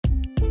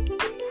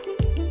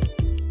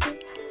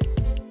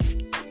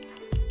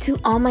To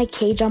all my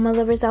K-drama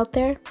lovers out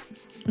there,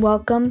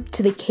 welcome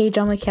to the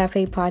Kdrama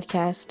Café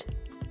podcast.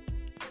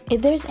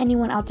 If there's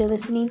anyone out there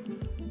listening,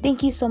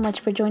 thank you so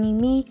much for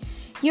joining me,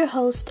 your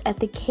host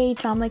at the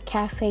Kdrama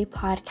Café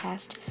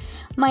podcast.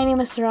 My name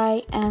is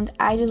Sarai, and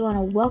I just want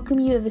to welcome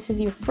you if this is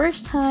your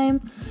first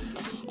time,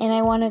 and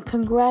I want to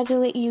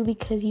congratulate you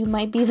because you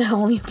might be the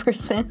only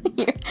person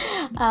here.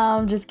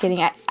 Just kidding.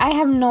 I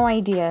have no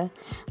idea,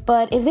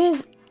 but if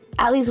there's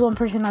at least one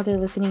person out there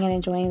listening and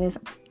enjoying this,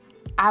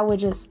 I would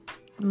just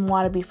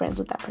want to be friends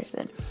with that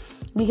person,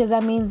 because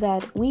that means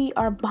that we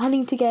are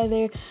bonding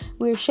together.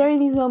 We're sharing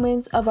these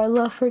moments of our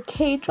love for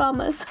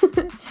K-dramas.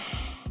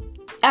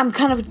 I'm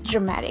kind of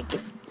dramatic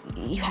if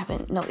you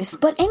haven't noticed,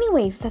 but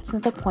anyways, that's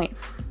not the point.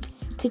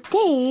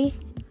 Today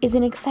is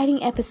an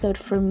exciting episode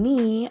for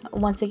me.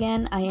 Once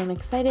again, I am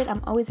excited.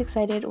 I'm always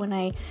excited when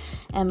I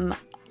am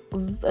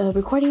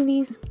recording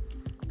these,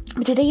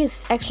 but today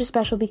is extra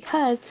special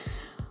because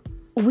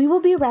we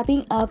will be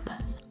wrapping up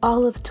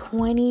all of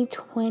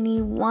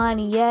 2021.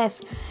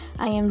 Yes,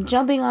 I am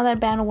jumping on that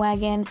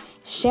bandwagon,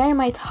 sharing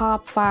my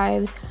top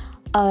 5s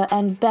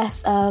and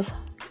best of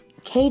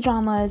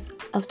K-dramas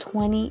of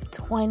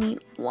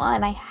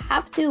 2021. I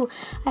have to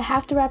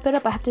wrap it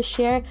up. I have to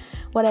share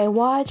what I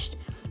watched,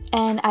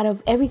 and out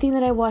of everything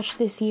that I watched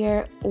this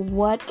year,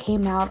 what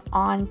came out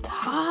on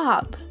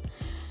top.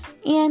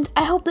 And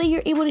I hope that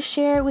you're able to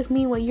share with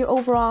me what your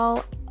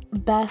overall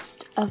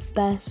best of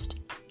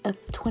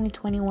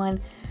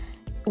 2021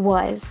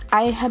 was.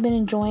 I have been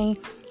enjoying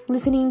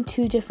listening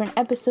to different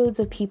episodes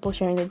of people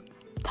sharing the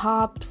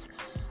tops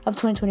of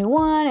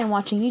 2021 and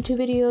watching YouTube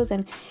videos,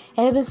 and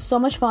it has been so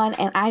much fun,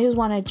 and I just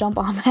want to jump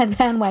on that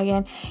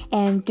bandwagon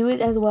and do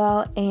it as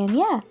well. And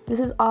yeah,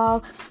 this is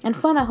all and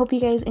fun. I hope you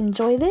guys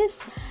enjoy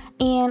this,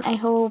 and I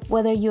hope,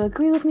 whether you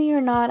agree with me or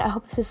not, I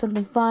hope this is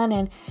something fun.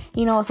 And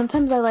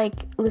sometimes I like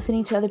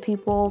listening to other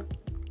people,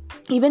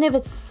 even if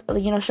it's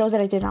shows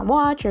that I did not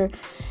watch or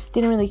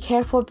didn't really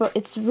care for, but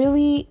it's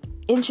really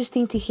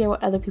interesting to hear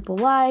what other people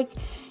like,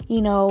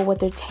 what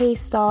their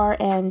tastes are,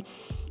 and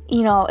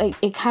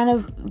it kind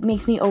of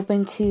makes me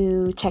open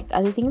to check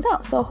other things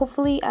out. So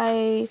hopefully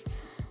I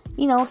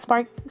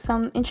spark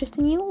some interest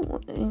in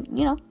you,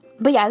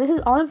 but yeah, this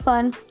is all in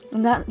fun.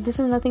 This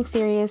is nothing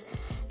serious.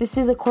 This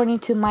is according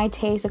to my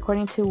taste,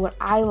 according to what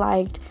I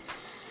liked.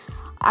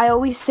 I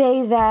always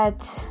say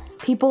that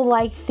people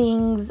like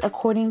things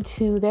according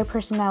to their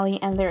personality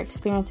and their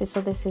experiences,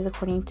 so this is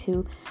according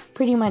to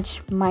pretty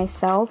much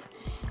myself.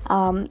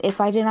 If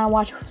I did not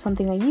watch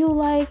something that you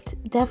liked,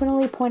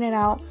 definitely point it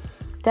out,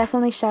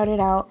 definitely shout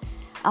it out.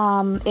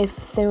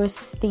 If there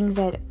was things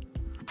that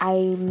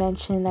I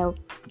mentioned that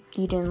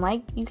you didn't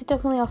like, you could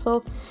definitely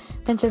also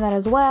mention that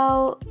as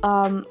well.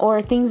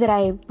 Or things that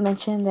I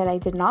mentioned that I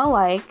did not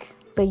like,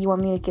 but you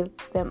want me to give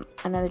them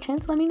another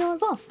chance, let me know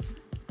as well.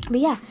 But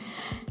yeah,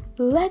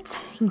 let's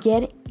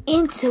get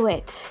into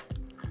it.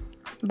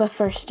 But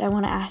first, I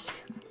want to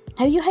ask,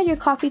 have you had your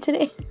coffee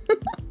today?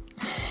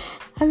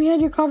 Have you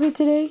had your coffee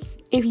today?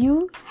 If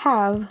you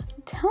have,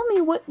 tell me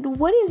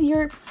what is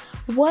your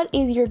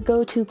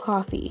go-to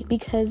coffee?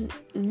 Because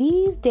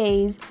these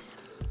days,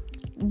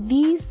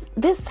 this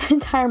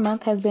entire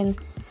month has been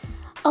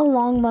a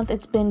long month.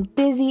 It's been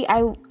busy.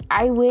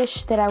 I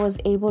wish that I was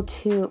able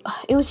to.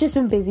 It was just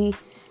been busy,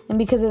 and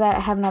because of that, I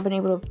have not been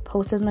able to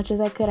post as much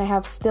as I could. I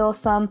have still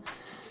some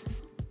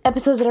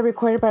episodes that I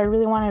recorded, but I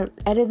really want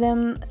to edit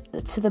them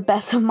to the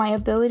best of my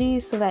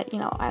abilities so that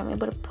I'm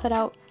able to put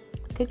out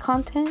good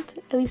content,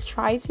 at least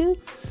try to.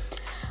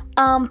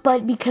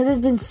 But because it's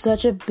been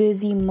such a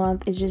busy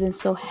month, it's just been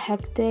so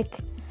hectic.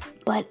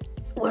 But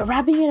we're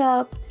wrapping it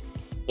up.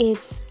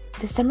 It's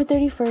December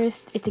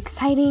 31st. It's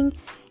exciting,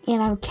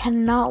 and I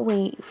cannot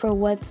wait for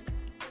what's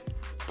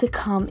to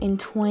come in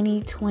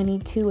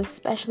 2022,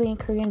 especially in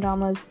Korean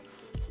dramas,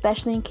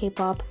 especially in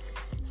K-pop,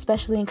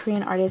 especially in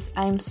Korean artists.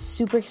 I am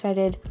super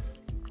excited,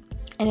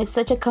 and it's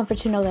such a comfort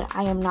to know that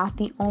I am not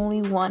the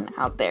only one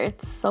out there.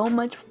 It's so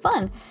much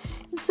fun.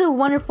 It's a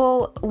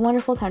wonderful,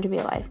 wonderful time to be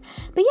alive.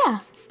 But yeah,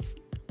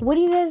 what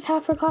do you guys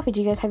have for coffee? Do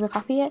you guys have your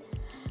coffee yet?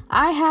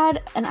 I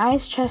had an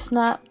iced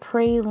chestnut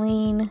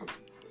praline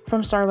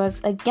from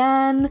Starbucks.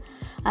 Again,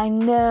 I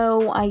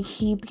know I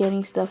keep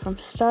getting stuff from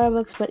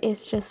Starbucks, but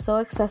it's just so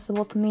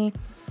accessible to me.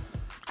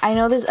 I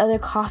know there's other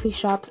coffee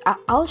shops.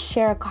 I'll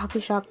share a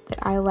coffee shop that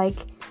I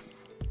like,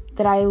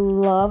 that I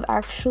love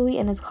actually,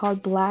 and it's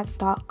called Black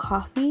Dot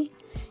Coffee,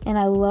 and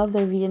I love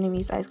their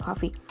Vietnamese iced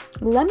coffee.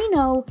 Let me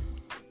know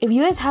if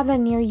you guys have that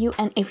near you,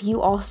 and if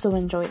you also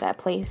enjoy that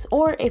place,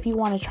 or if you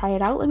want to try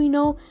it out. Let me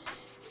know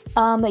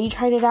that you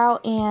tried it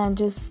out, and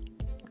just,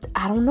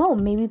 I don't know,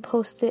 maybe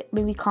post it,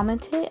 maybe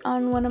comment it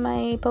on one of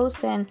my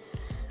posts and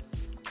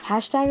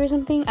hashtag or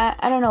something.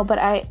 I don't know,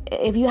 but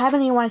if you haven't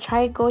and you want to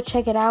try it, go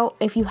check it out.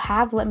 If you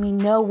have, let me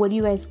know. What do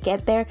you guys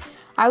get there?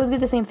 I always get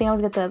the same thing. I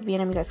always get the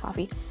Vietnamese iced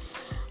coffee,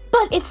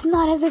 but it's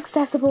not as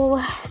accessible,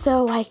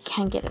 so I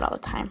can't get it all the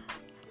time,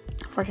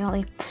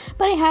 unfortunately.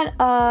 But I had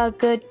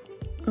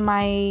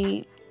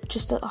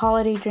just a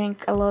holiday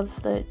drink. I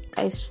love the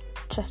iced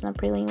chestnut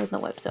praline with no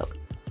whip soap.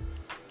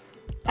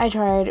 I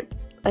tried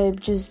I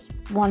just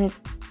wanted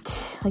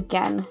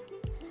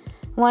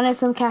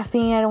some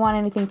caffeine. I don't want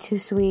anything too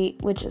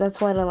sweet, which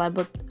that's what I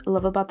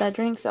love about that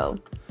drink. So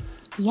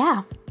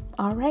yeah,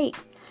 all right.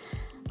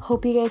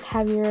 Hope you guys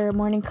have your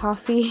morning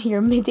coffee,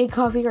 your midday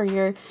coffee, or if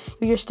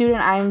you're a student,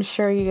 I'm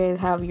sure you guys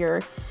have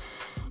your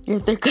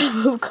third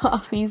cup of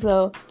coffee.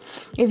 So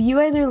if you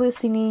guys are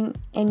listening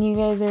and you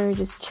guys are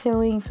just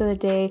chilling for the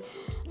day,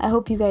 I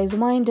hope you guys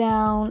wind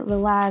down,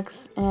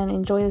 relax, and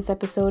enjoy this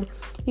episode.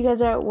 If you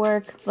guys are at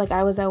work, like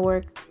I was at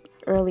work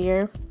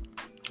earlier.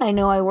 I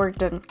know I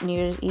worked on New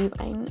Year's Eve.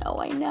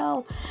 I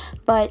know.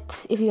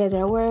 But if you guys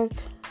are at work,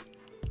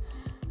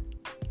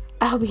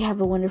 I hope you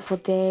have a wonderful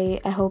day.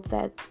 I hope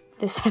that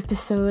this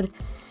episode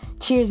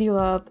cheers you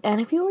up. And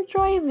if you are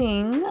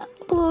driving,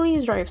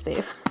 please drive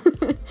safe.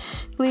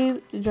 Please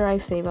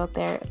drive safe out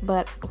there.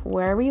 But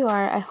wherever you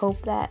are, I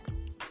hope that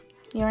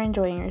you're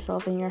enjoying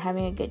yourself and you're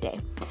having a good day.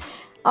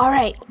 All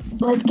right,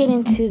 let's get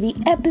into the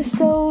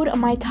episode,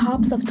 my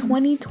tops of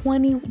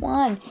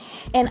 2021.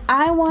 And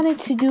I wanted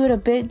to do it a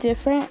bit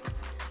different.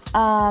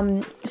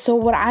 So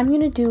what I'm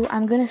going to do,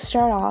 I'm going to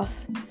start off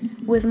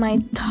with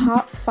my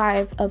top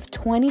 5 of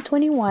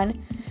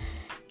 2021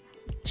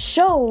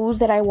 shows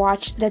that I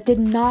watched that did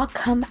not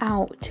come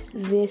out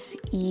this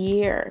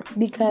year.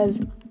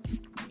 Because,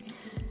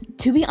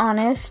 to be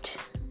honest,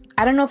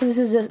 I don't know if this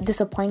is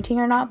disappointing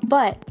or not,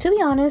 but to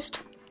be honest,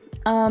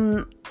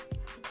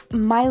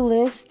 my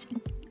list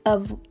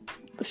of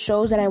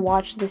shows that I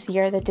watched this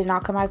year that did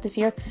not come out this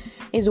year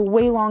is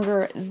way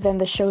longer than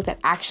the shows that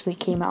actually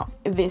came out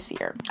this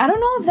year. I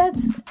don't know if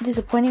that's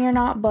disappointing or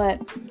not,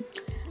 but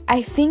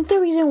I think the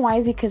reason why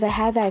is because I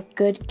had that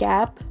good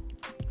gap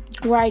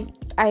where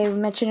I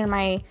mentioned in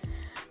my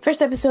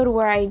first episode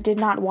where I did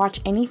not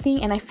watch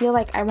anything, and I feel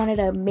like I wanted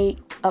to make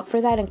up for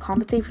that and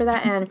compensate for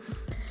that, and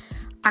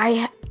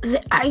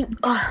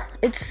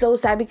it's so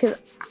sad because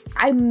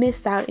I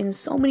missed out in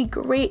so many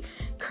great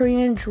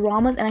Korean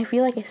dramas, and I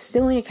feel like I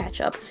still need to catch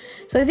up.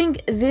 So I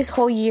think this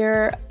whole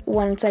year,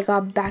 once I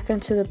got back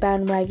into the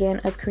bandwagon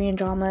of Korean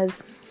dramas,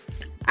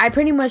 I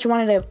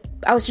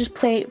was just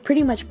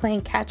pretty much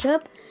playing catch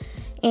up,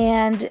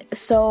 and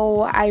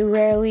so I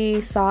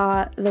rarely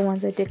saw the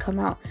ones that did come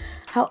out.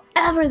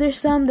 However, there's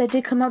some that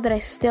did come out that I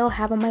still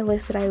have on my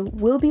list that I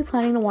will be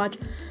planning to watch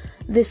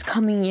this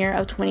coming year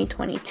of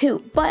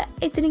 2022, but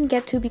it didn't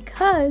get to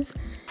because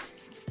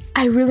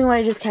I really want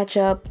to just catch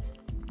up,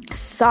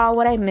 saw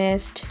what I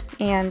missed,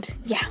 and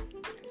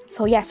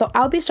So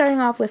I'll be starting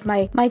off with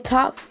my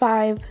top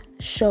 5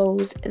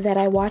 shows that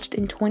I watched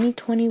in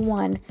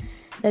 2021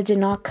 that did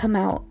not come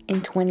out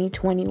in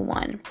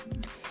 2021.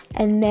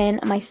 And then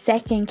my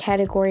second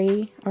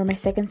category, or my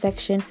second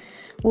section,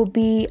 will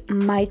be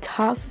my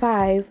top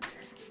 5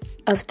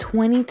 of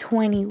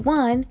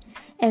 2021.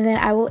 And then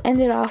I will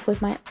end it off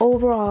with my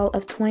overall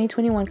of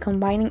 2021,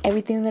 combining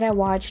everything that I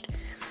watched,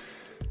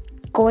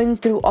 going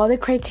through all the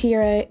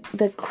criterias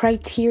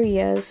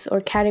or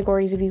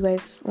categories, if you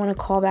guys want to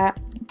call that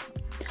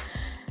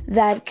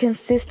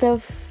consist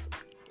of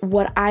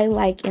what I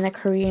like in a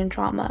Korean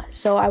drama.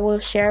 So I will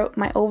share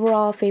my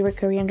overall favorite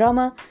Korean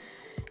drama,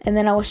 and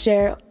then I will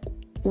share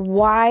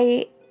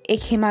why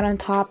it came out on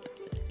top,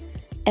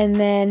 and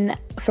then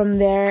from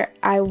there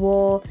I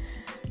will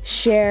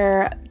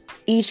share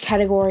each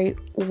category,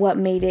 what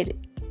made it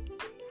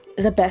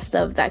the best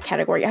of that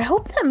category. I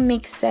hope that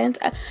makes sense.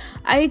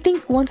 I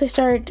think once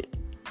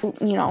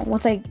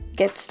I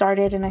get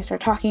started and I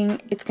start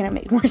talking, it's gonna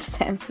make more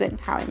sense than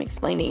how I'm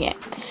explaining it.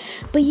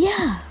 But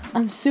yeah,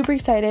 I'm super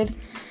excited.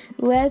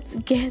 Let's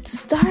get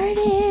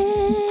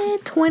started.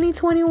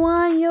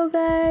 2021, yo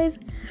guys.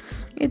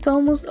 It's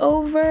almost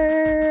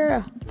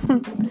over.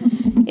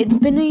 It's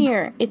been a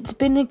year. It's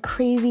been a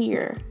crazy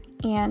year.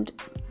 And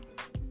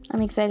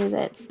I'm excited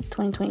that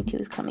 2022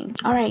 is coming.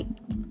 All right,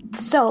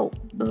 so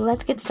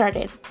let's get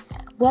started.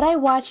 What I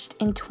watched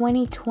in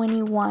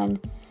 2021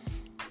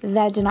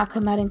 that did not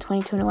come out in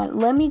 2021.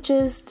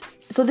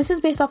 So this is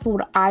based off of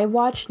what I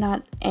watched,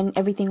 not and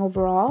everything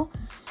overall.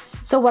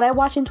 So what I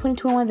watched in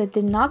 2021 that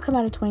did not come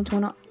out in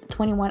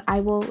 2021,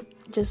 I will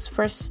just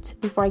first,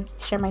 before I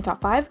share my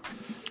top 5,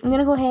 I'm going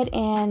to go ahead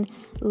and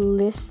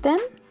list them.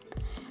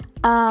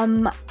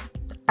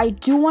 I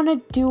do want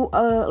to do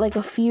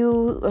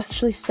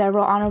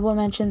several honorable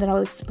mentions, and I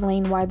will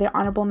explain why they're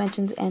honorable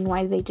mentions and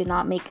why they did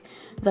not make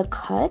the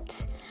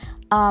cut,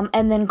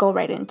 and then go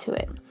right into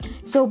it.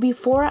 So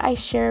before I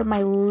share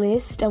my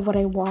list of what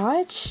I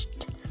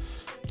watched,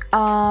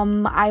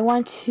 I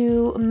want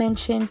to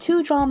mention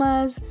 2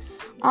 dramas,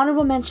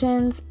 honorable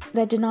mentions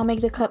that did not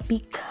make the cut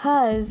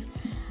because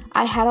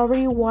I had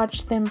already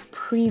watched them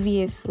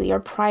previously or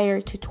prior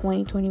to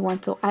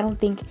 2021, so I don't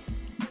think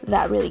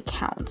that really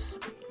counts.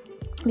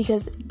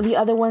 Because the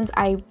other ones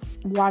I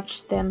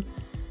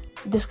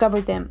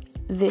discovered them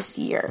this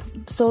year.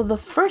 So the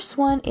first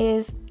one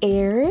is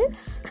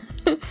Heirs.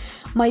 One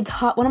of my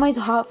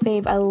top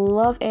fave. I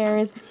love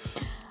Heirs,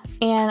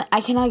 and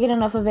I cannot get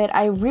enough of it.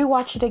 I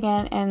rewatched it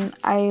again, and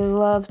I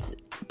loved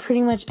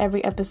pretty much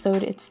every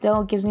episode. It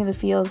still gives me the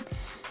feels,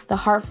 the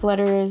heart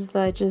flutters,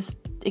 the just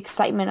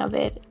excitement of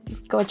it.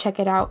 go check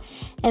it out.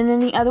 And then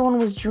the other one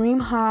was Dream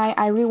High.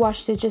 I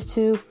rewatched it just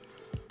to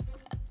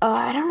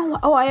I don't know.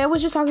 Oh, I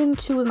was just talking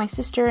with my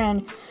sister,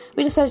 and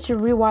we decided to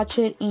rewatch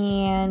it,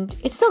 and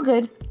it's still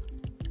good.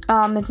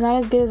 It's not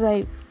as good as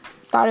I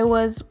thought it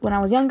was when I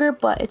was younger,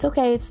 but it's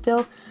okay. It's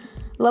still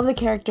love the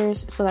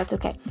characters, so that's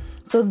okay.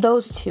 So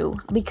those two,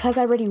 because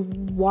I already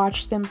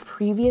watched them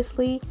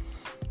previously,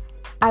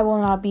 I will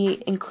not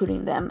be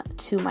including them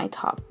to my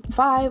top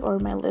 5 or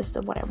my list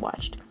of what I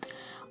watched.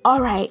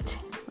 All right,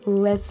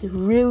 let's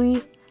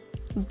really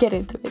get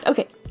into it.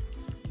 Okay,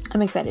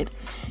 I'm excited.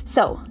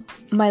 So,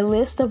 my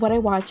list of what I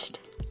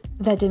watched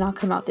that did not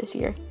come out this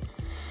year.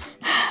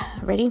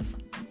 Ready?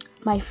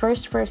 My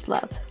first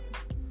love.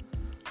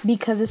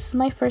 Because this is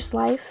my first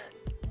life.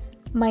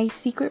 My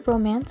Secret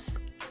Romance.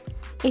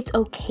 It's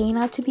Okay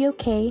Not to Be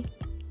Okay.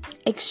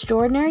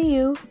 Extraordinary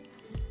You.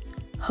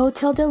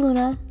 Hotel de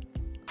Luna.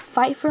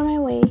 Fight for My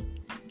Way.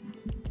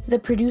 The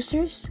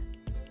Producers.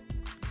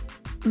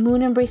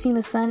 Moon Embracing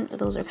the Sun.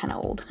 Those are kind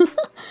of old.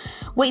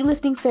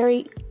 Weightlifting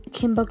Fairy.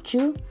 Kim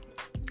Bok-joo.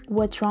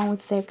 What's Wrong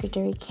with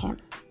Secretary Kim.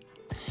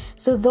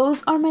 So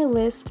those are my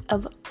list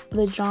of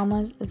the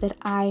dramas that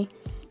I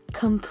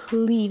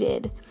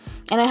completed.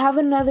 And I have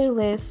another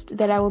list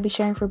that I will be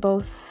sharing for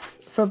both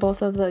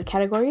of the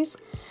categories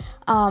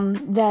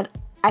that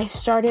I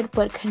started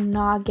but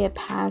cannot get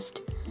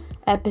past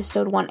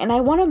episode 1. And I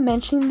want to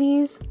mention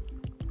these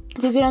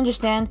so you can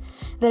understand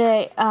that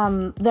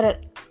I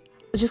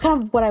just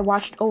kind of what I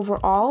watched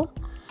overall.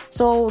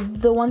 So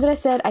the ones that I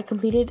said I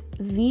completed,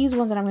 these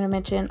ones that I'm going to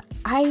mention,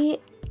 I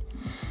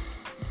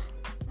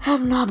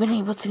have not been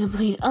able to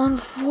complete,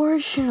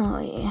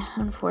 unfortunately.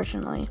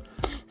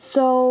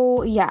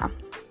 So yeah,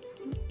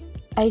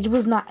 I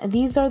was not.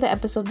 These are the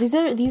episodes.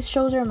 These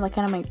shows are like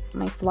kind of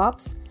my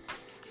flops.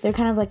 They're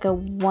kind of like a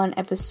one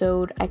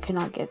episode I could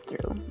not get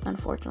through,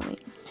 unfortunately.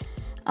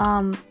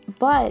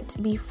 But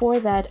before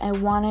that, I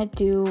want to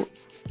do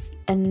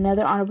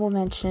another honorable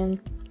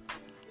mention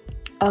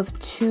of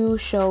 2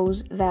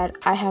 shows that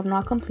I have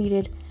not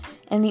completed,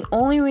 and the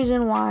only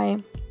reason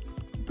why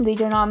they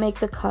did not make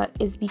the cut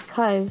is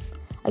because,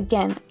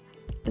 again,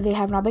 they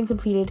have not been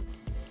completed,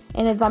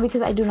 and it's not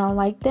because I do not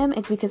like them.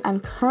 It's because I'm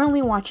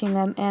currently watching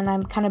them and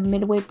I'm kind of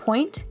midway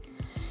point,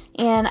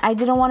 and I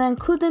didn't want to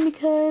include them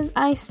because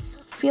I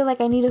feel like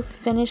I need to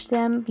finish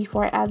them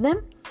before I add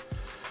them.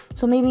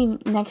 So maybe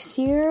next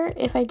year,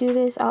 if I do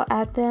this, I'll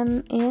add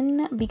them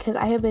in, because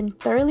I have been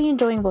thoroughly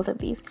enjoying both of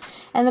these.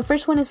 And the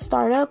first one is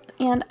Startup,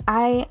 and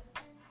I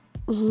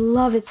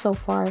love it so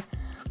far.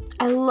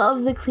 I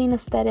love the clean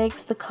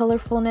aesthetics, the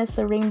colorfulness,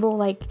 the rainbow,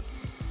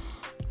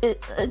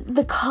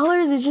 the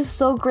colors is just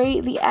so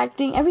great. The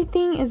acting,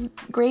 everything is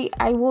great.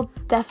 I will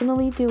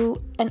definitely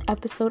do an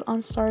episode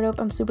on Startup.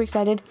 I'm super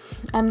excited.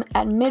 I'm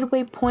at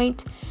midway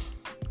point,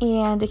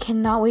 and I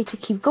cannot wait to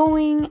keep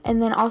going. And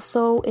then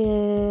also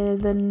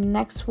the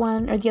next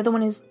one, or the other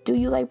one, is Do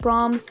You Like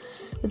Brahms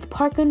with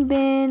Park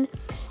Eun-bin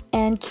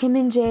and Kim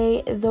and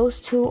Jae. Those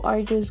 2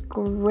 are just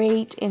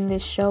great in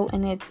this show,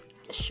 and it's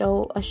a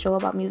show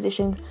about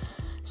musicians.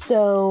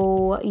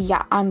 So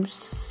yeah, I'm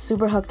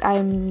super hooked.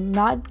 I'm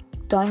not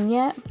done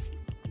yet,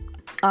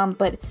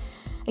 but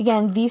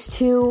again, these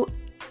 2,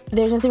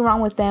 there's nothing wrong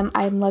with them.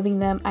 I'm loving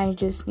them. I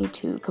just need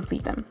to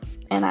complete them,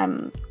 and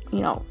I'm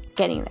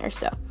getting there.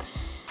 So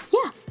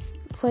yeah,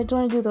 so I just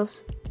want to do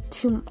those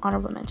 2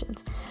 honorable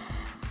mentions.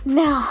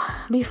 Now,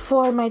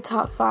 before my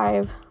top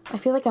 5, I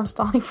feel like I'm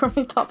stalling for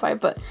my top 5,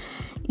 but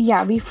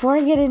yeah, before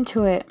I get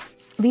into it,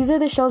 these are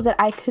the shows that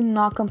I could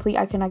not complete.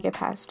 I could not get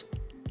past.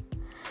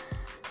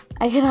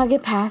 I cannot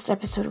get past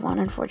episode 1,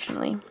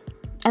 unfortunately.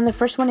 And the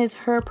first one is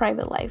Her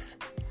Private Life.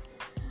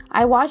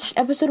 I watched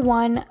episode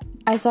 1.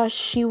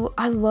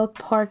 I love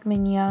Park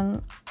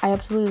Min-young. I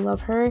absolutely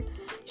love her.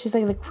 She's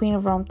like the queen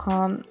of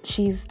rom-com.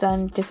 She's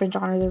done different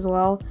genres as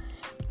well.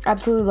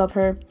 Absolutely love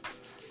her.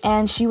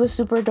 And she was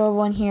super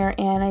adorable in here.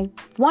 And I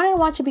wanted to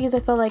watch it because I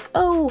felt like,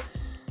 oh,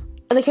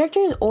 the character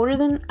is older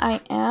than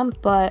I am,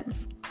 but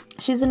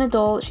she's an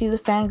adult. She's a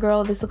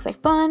fangirl. This looks like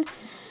fun.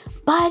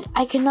 But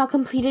I could not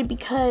complete it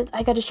because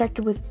I got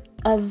distracted with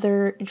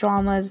other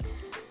dramas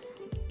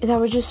that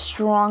were just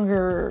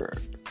stronger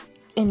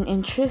in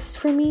interest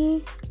for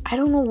me. I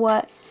don't know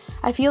what.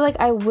 I feel like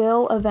I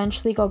will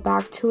eventually go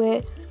back to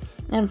it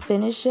and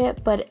finish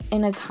it, but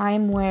in a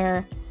time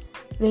where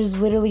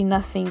there's literally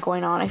nothing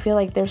going on. I feel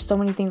like there's so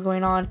many things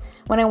going on.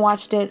 When I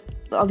watched it,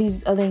 all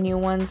these other new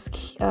ones,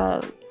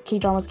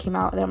 K-dramas came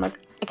out, and I'm like,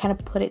 I kind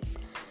of put it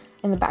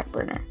in the back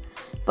burner.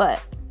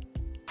 But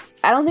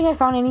I don't think I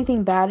found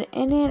anything bad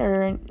in it,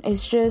 or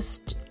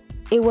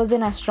it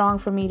wasn't as strong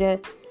for me to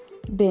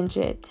binge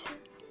it.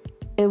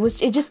 I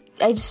just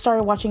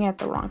started watching it at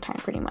the wrong time,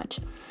 pretty much.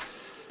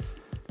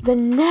 The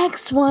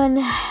next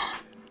one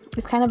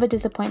is kind of a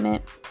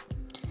disappointment.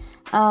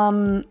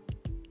 I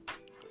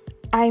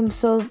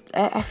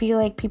feel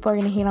like people are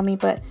gonna hate on me,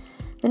 but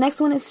the next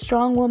one is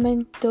Strong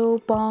Woman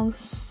Do Bong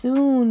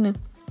Soon.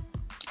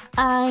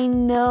 I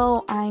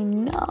know.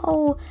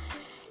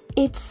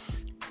 It's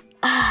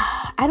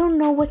I don't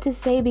know what to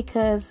say,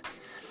 because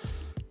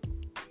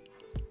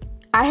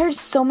I heard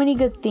so many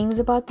good things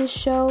about this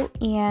show,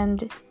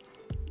 and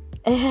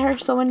I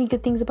heard so many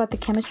good things about the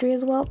chemistry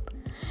as well,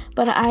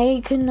 but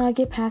I could not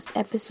get past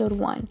episode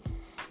 1.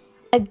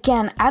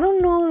 Again, I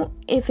don't know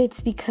if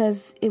it's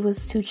because it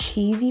was too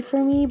cheesy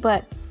for me,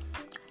 but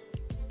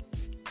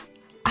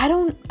I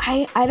don't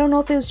know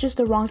if it was just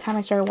the wrong time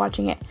I started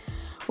watching it.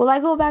 Will I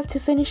go back to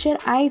finish it?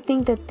 I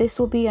think that this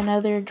will be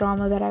another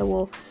drama that I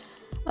will,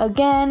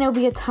 again, it'll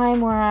be a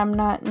time where I'm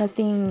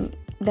nothing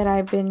that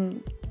I've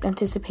been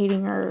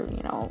anticipating or,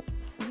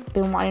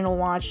 been wanting to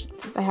watch.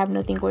 I have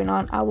nothing going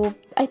on.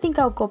 I think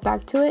I'll go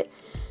back to it.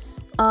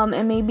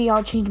 And maybe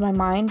I'll change my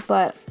mind,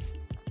 but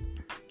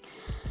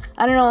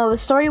I don't know. The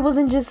story it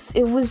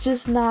was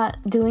just not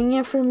doing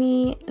it for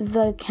me.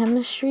 The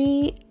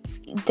chemistry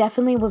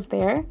definitely was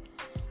there.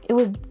 It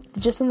was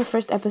just in the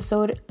first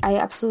episode. I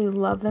absolutely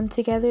love them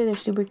together. They're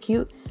super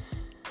cute.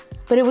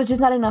 But it was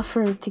just not enough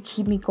to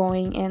keep me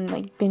going and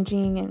like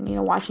binging and,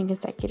 watching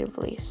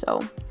consecutively.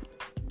 So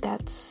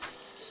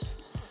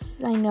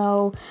I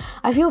know.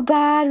 I feel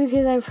bad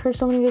because I've heard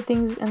so many good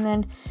things. And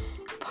then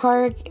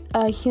Park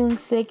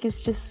Hyun-sik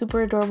is just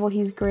super adorable.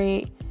 He's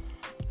great.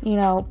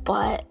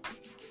 But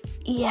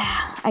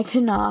yeah, I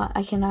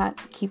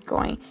cannot keep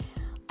going.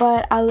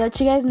 But I'll let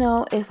you guys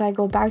know if I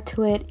go back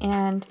to it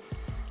and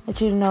let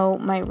you know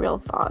my real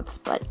thoughts.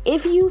 But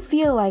if you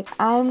feel like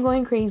I'm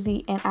going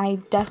crazy and I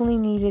definitely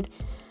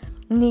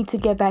need to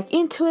get back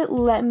into it,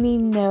 let me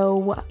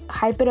know.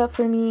 Hype it up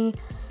for me.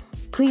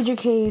 Plead your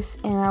case,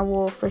 and I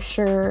will for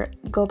sure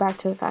go back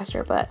to it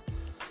faster. But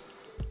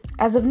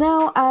as of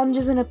now, I'm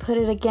just gonna put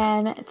it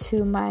again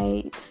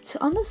just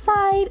on the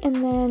side, and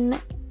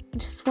then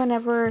just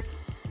whenever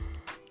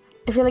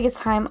I feel like it's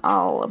time,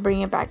 I'll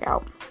bring it back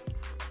out.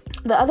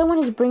 The other one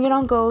is Bring It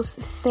On Ghost.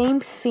 Same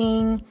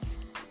thing.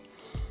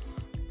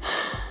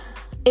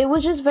 It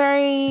was just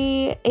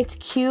it's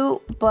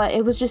cute, but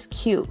it was just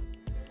cute.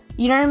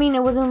 You know what I mean?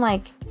 It wasn't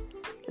like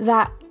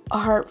that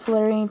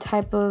heart-fluttering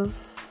type of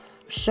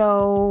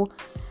show,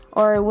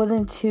 or it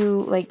wasn't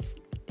too,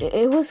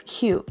 it was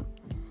cute.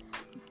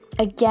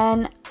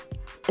 Again,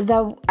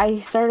 I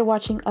started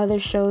watching other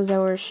shows that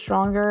were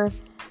stronger.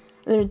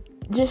 They're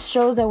just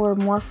shows that were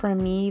more for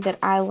me, that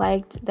I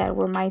liked, that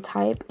were my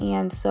type,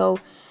 and so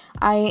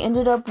I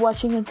ended up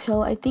watching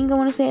until I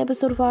want to say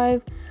episode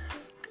 5.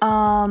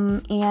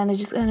 And I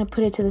just kind of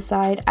put it to the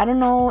side. I don't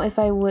know if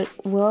I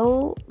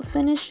will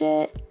finish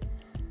it.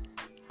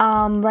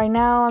 Right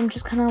now I'm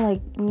just kind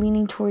of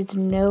leaning towards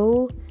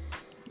no.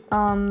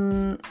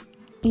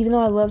 Even though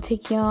I love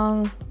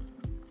Taekyung,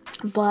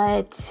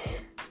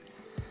 but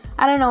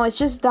I don't know. It's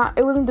just not.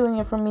 It wasn't doing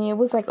it for me. It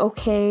was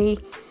okay.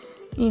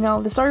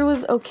 The story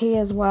was okay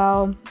as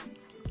well.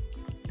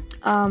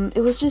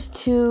 It was just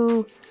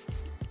too.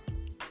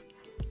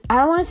 I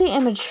don't want to say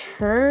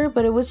immature,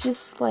 but it was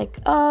just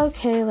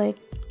okay,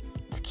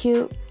 it's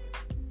cute,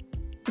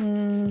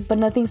 but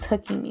nothing's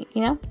hooking me,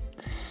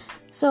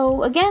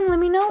 So again, let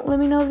me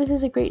know if this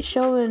is a great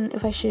show and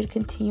if I should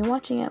continue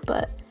watching it.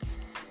 But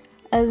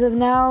as of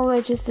now,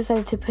 I just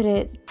decided to put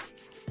it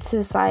to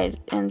the side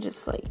and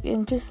just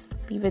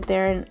leave it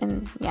there,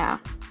 and yeah.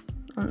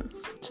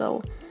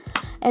 So,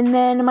 and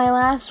then my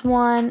last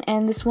one,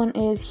 and this one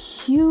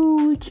is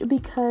huge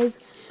because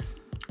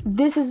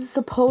this is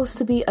supposed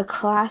to be a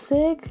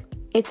classic.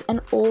 It's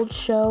an old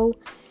show.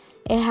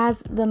 It has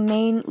the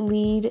main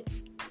lead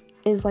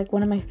is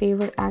one of my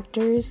favorite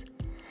actors.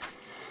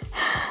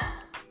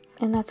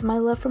 And that's My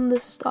Love from the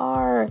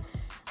Star.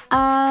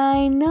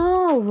 I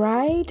know,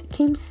 right?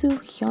 Kim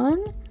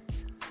Soo-hyun.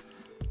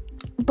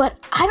 But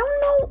I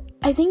don't know.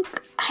 I think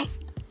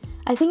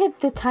at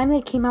the time that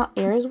it came out,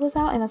 Airs was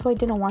out, and that's why I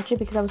didn't watch it,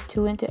 because I was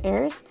too into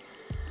Airs.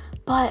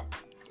 But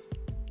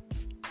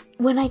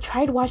when I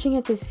tried watching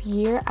it this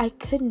year, I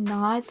could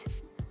not.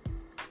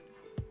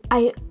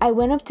 I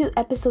went up to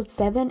episode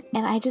 7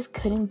 and I just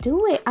couldn't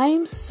do it. I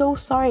am so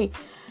sorry.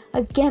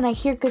 Again, I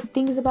hear good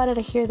things about it.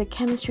 I hear the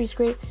chemistry's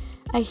great.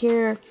 I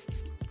hear,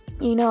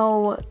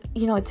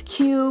 it's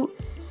cute.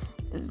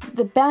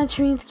 The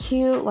bantering's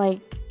cute. I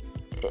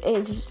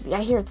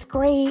hear it's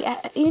great.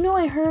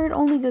 I heard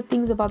only good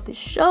things about this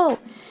show.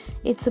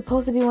 It's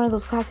supposed to be one of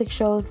those classic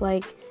shows,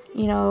 can't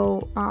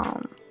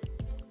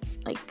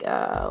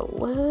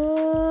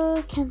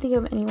think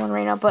of anyone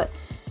right now, but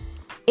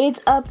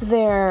it's up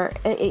there.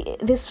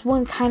 This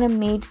one kind of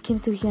made Kim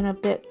Soo-hyun a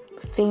bit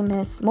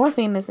more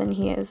famous than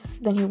he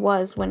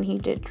was when he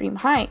did Dream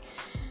High.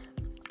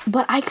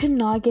 But I could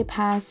not get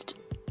past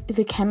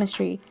the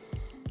chemistry.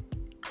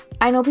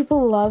 I know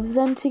people love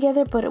them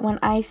together, but when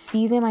I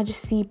see them, I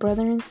just see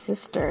brother and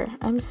sister.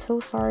 I'm so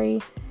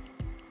sorry.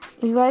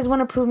 If you guys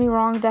want to prove me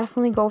wrong,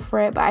 definitely go for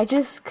it. But I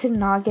just could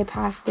not get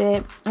past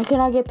it. I could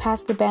not get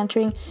past the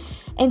bantering.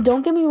 And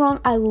don't get me wrong,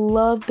 I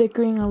love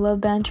bickering. I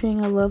love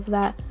bantering. I love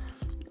that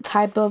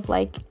type of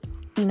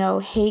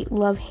hate,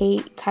 love,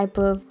 hate type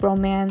of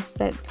romance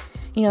that,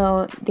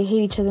 they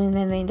hate each other and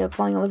then they end up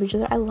falling in love with each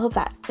other. I love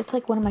that. It's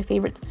one of my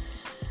favorites.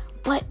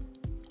 But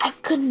I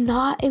could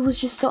not. It was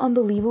just so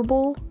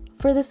unbelievable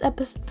for this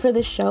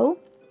show.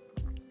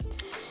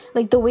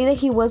 like the way that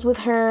he was with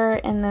her,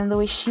 and then the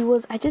way she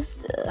was, I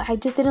just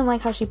didn't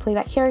like how she played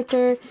that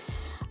character.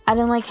 I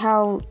didn't like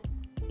how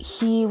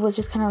he was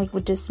just kind of like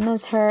would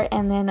dismiss her,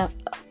 and then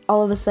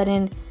all of a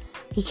sudden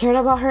he cared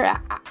about her.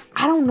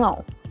 I don't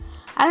know.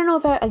 I don't know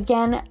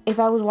if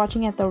I was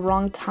watching at the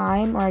wrong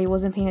time, or I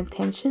wasn't paying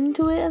attention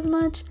to it as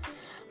much,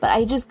 but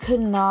I just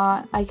could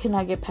not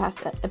get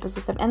past that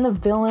episode 7. And the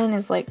villain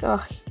is like,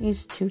 ugh,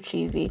 he's too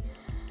cheesy.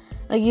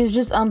 Like, he's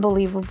just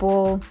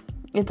unbelievable.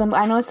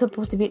 I know it's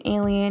supposed to be an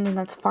alien, and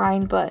that's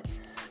fine, but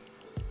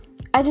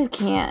I just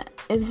can't.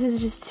 This is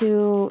just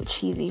too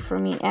cheesy for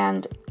me,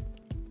 and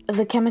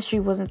the chemistry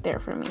wasn't there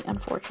for me,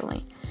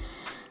 unfortunately.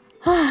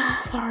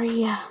 Sorry,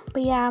 yeah.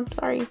 But yeah, I'm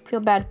sorry.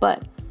 Feel bad,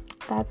 but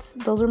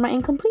those are my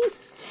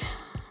incompletes.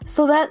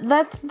 So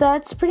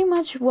that's pretty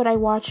much what I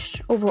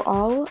watched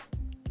overall.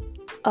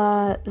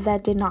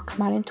 That did not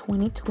come out in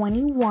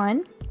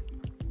 2021.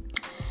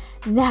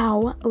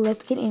 Now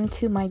let's get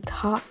into my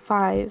top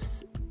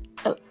 5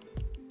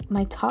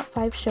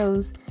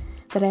 shows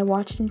that I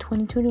watched in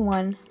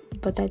 2021,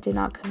 but that did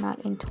not come out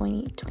in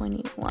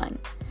 2021.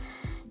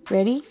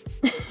 Ready?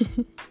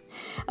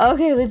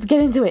 Okay, let's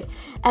get into it.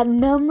 At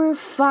number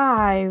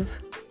 5,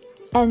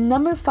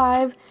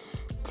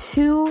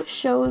 2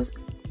 shows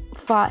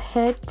fought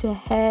head to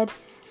head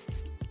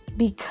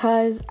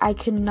because I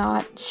could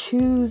not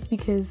choose,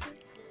 because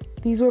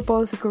these were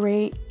both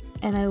great,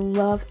 and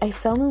I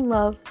fell in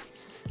love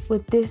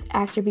with this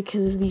actor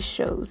because of these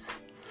shows.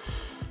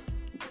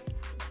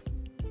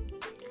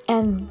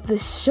 And the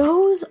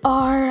shows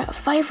are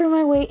Fight for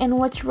My Weight and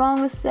What's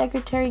Wrong with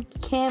Secretary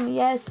Kim.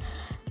 Yes,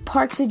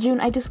 Park Seo-joon.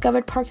 I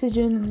discovered Park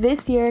Seo-joon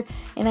this year,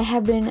 and I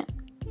have been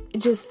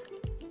just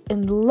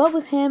in love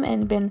with him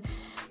and been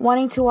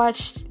wanting to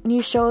watch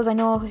new shows. I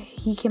know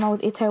he came out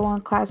with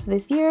Itaewon Class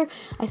this year.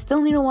 I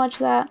still need to watch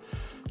that.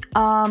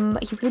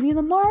 He's gonna be in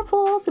the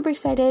Marvel. Super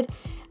excited.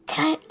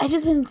 And I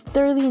just been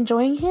thoroughly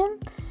enjoying him.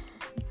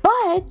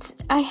 But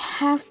I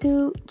have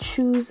to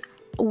choose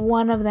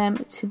one of them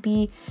to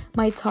be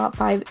my top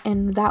 5,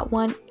 and that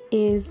one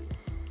is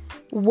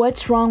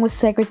What's Wrong with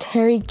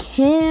Secretary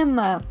Kim.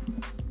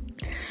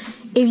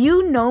 If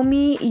you know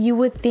me, you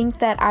would think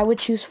that I would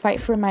choose Fight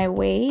for My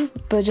Way,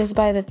 but just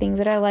by the things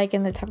that I like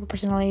and the type of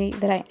personality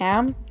that I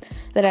am,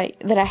 that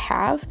I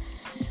have.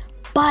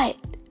 But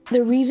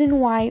the reason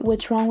why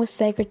What's Wrong with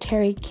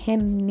Secretary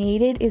Kim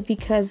made it is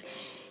because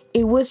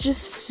it was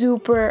just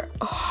super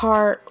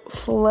heart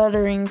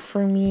fluttering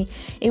for me.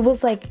 It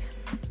was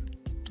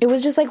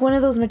just like one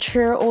of those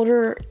mature,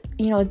 older,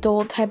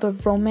 adult type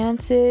of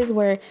romances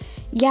where,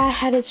 yeah, it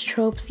had its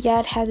tropes, yeah,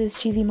 it had its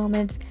cheesy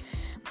moments,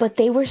 but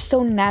they were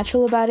so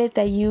natural about it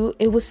that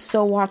it was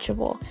so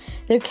watchable.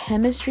 Their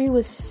chemistry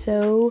was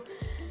so,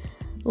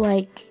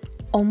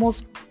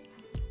 almost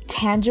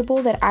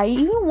tangible that I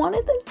even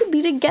wanted them to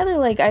be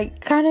together. I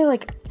kind of,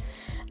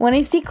 when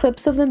I see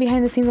clips of them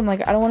behind the scenes, I'm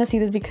like, I don't want to see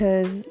this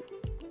because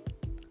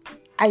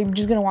I'm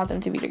just going to want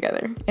them to be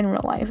together in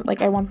real life.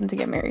 I want them to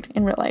get married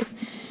in real life.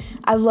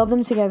 I love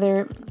them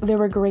together. They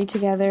were great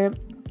together.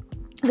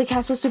 The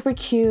cast was super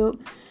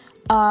cute.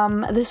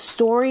 The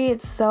story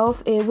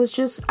itself, it was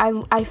just,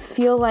 I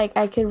feel like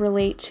I could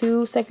relate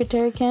to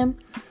Secretary Kim.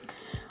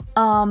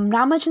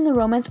 Not much in the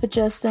romance, but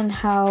just in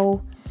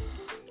how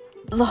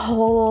the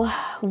whole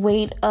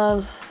weight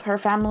of her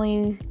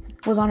family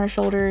was on her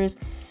shoulders,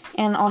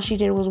 and all she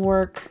did was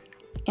work,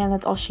 and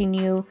that's all she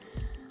knew.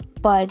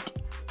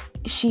 But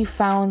she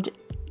found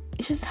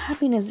just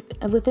happiness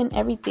within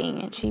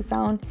everything, and she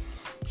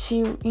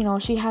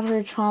had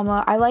her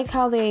trauma. I like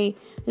how they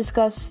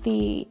discuss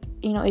the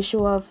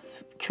issue of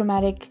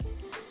traumatic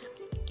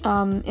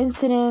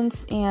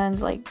incidents and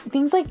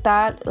things like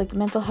that,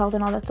 mental health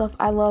and all that stuff.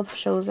 I love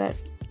shows that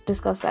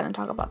discuss that and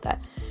talk about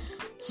that.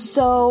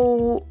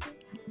 So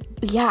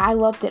yeah, I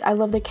loved it. I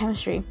love their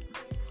chemistry.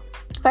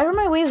 Fight for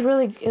My Way it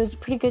was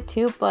pretty good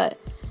too, but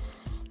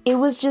it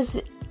was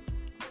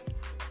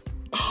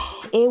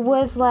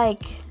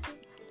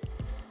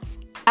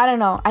I don't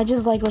know. I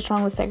just liked What's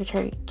Wrong with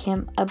Secretary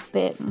Kim a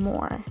bit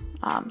more.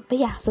 But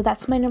yeah, so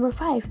that's my number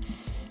 5.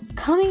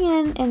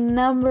 Coming in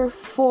number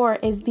 4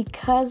 is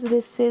Because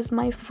This Is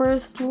My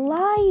First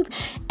Live.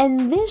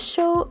 And this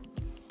show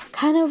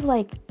kind of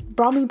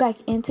brought me back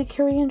into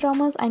Korean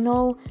dramas. I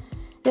know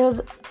I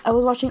was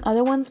watching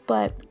other ones,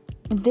 but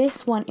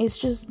this one is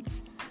just,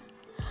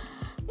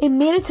 it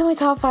made it to my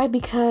top 5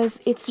 because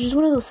it's just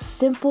one of those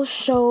simple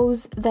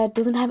shows that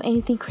doesn't have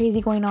anything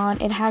crazy going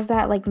on. It has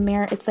that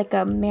it's like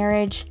a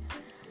marriage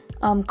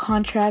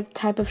contract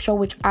type of show,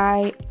 which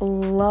I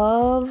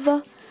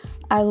love.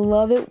 I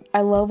love it.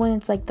 I love when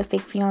it's the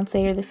fake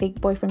fiance or the fake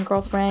boyfriend,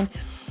 girlfriend,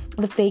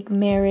 the fake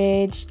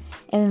marriage,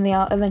 and then they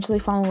all eventually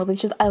fall in love with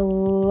each other. I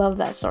love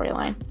that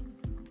storyline.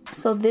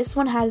 So this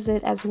one has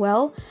it as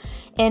well.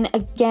 And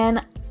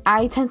again,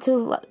 I tend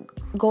to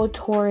go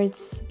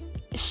towards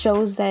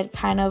shows that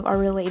kind of are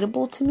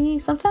relatable to me.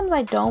 Sometimes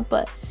I don't,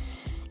 but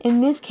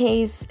in this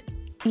case,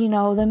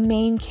 the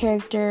main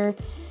character,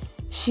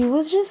 she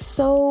was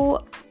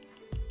so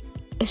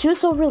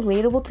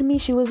relatable to me.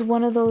 She was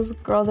one of those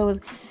girls that was,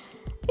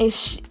 if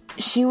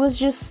she was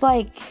just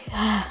like,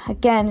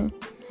 again,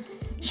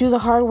 she was a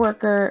hard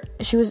worker.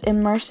 She was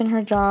immersed in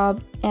her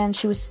job, and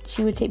she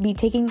would be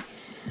taking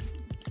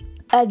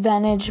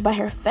advantage by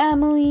her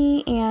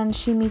family, and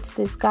she meets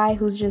this guy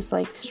who's just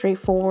like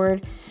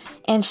straightforward,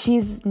 and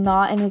she's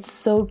not, and it's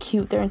so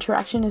cute. Their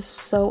interaction is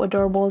so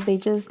adorable. They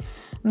just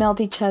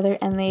melt each other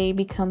and they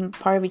become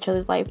part of each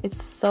other's life.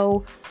 It's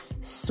so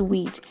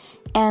sweet.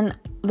 And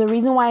the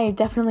reason why I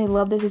definitely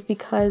love this is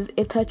because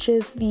it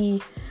touches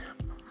the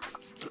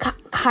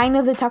kind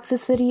of the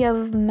toxicity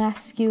of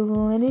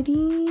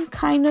masculinity,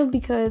 kind of,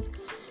 because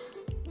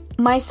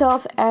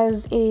myself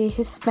as a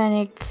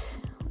Hispanic,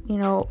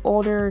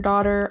 older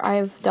daughter,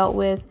 I've dealt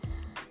with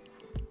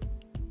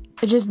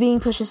just being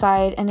pushed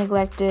aside and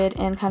neglected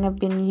and kind of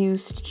been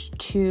used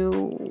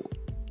to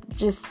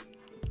just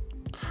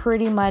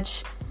pretty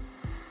much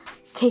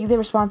take the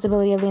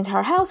responsibility of the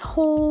entire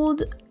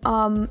household,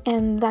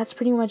 and that's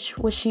pretty much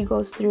what she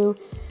goes through.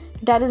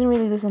 Dad doesn't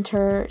really listen to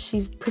her.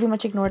 She's pretty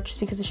much ignored just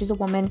because she's a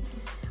woman.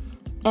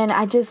 And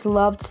I just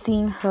loved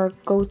seeing her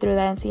go through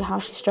that and see how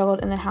she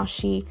struggled, and then how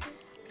she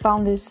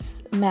found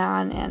this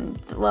man and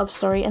the love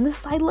story. And the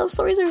side love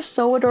stories are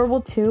so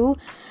adorable too.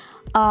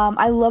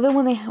 I love it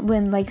when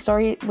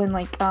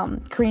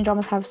Korean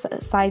dramas have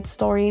side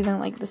stories and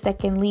like the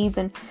second leads,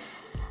 and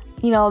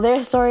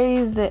their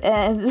stories. It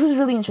was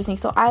really interesting.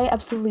 So I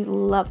absolutely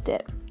loved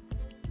it.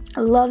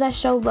 I love that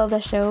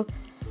show.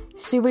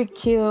 Super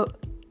cute.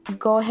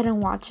 Go ahead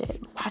and watch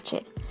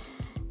it.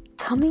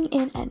 Coming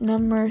in at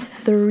number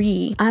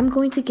 3, I'm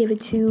going to give it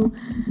to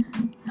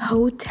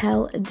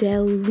Hotel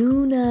del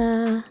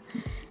Luna.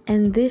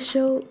 And this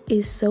show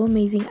is so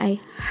amazing. I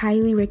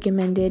highly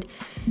recommend it.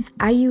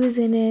 IU is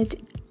in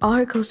it. All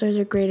her co-stars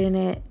are great in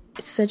it.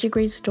 It's such a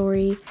great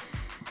story.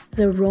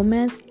 The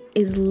romance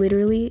is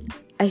literally,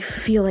 I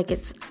feel like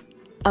it's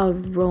a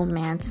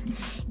romance.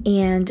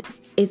 And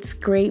it's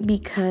great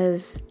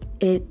because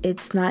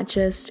it's not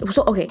just...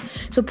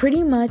 So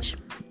pretty much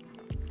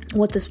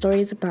what the story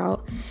is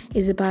about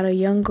a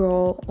young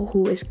girl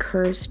who is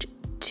cursed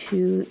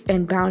to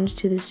and bound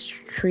to this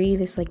tree,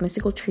 this like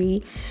mystical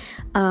tree,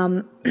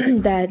 so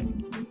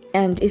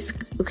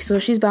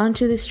she's bound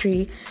to this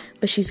tree,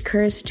 but she's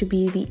cursed to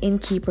be the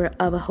innkeeper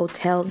of a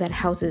hotel that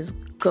houses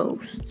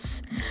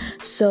ghosts.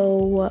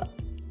 So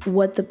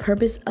what the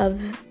purpose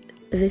of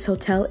this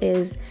hotel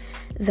is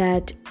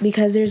that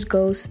because there's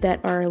ghosts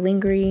that are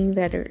lingering,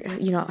 that are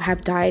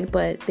have died,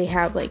 but they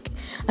have like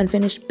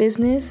unfinished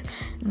business,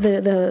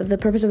 the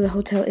purpose of the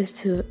hotel is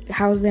to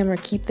house them or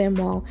keep them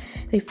while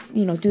they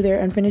do their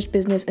unfinished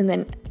business, and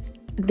then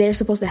they're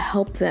supposed to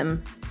help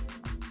them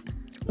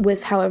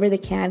with however they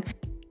can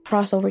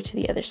cross over to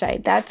the other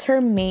side. That's her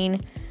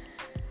main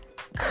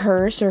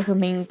curse or her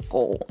main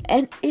goal.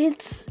 And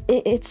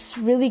it's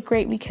really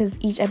great because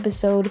each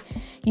episode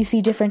you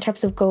see different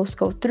types of ghosts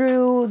go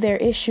through their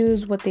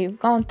issues, what they've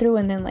gone through,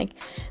 and then like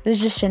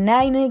there's just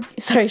shenanigans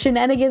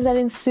that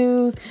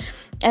ensues.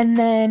 And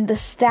then the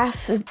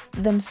staff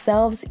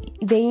themselves,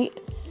 they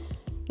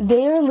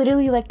are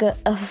literally like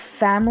a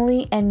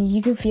family, and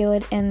you can feel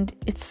it, and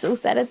it's so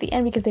sad at the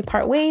end because they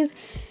part ways.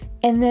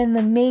 And then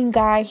the main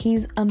guy,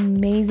 he's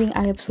amazing.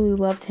 I absolutely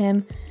loved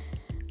him.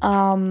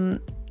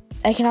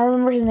 I cannot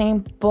remember his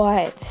name,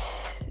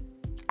 but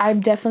I'm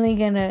definitely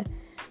gonna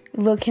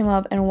look him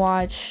up and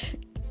watch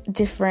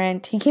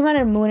different. He came out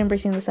in Moon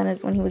Embracing the Sun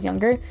as when he was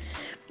younger,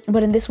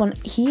 but in this one,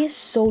 he is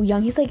so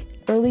young. He's like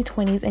early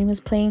 20s, and he was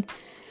playing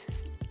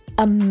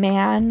a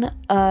man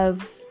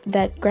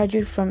that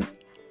graduated from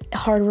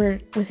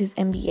Harvard with his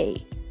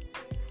MBA,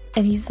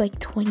 and he's like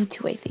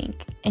 22, I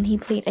think. And he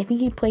played a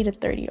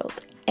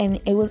 30-year-old, and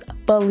it was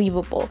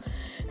believable.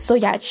 So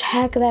yeah,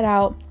 check that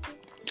out.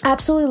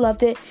 Absolutely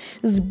loved it.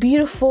 It was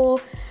beautiful.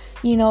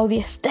 The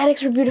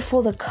aesthetics were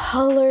beautiful. The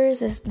colors,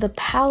 the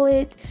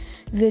palette,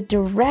 the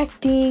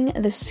directing,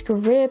 the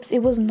scripts. It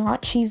was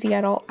not cheesy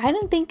at all. I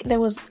didn't think there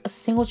was a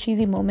single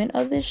cheesy moment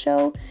of this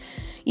show.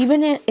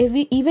 Even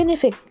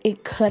if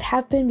it could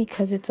have been,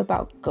 because it's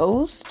about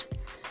ghosts.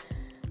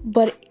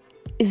 But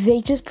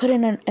they just put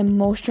in an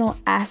emotional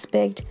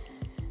aspect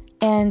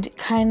and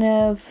kind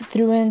of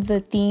threw in the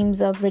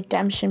themes of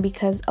redemption,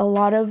 because a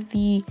lot of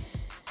the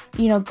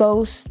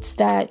ghosts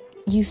that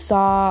you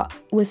saw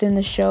within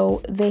the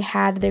show, they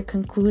had their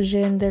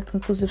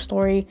conclusive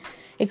story.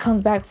 It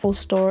comes back full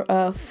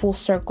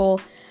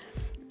circle,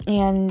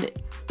 and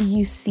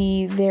you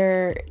see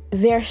their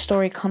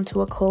story come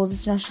to a close.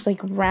 It's not just like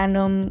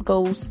random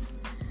ghosts,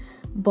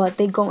 but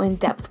they go in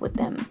depth with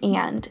them.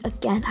 And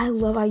again, I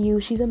love IU.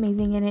 She's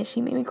amazing in it.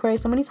 She made me cry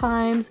so many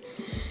times.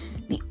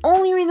 The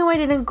only reason why I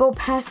didn't go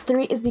past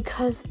 3 is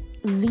because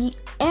the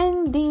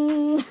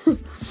ending.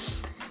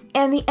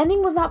 And the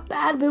ending was not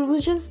bad, but it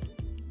was just,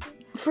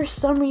 for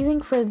some reason,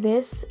 for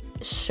this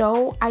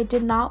show, I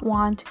did not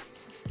want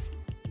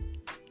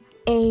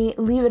a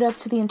leave it up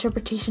to the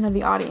interpretation of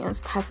the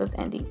audience type of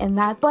ending.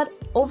 But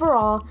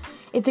overall,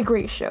 it's a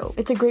great show.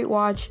 It's a great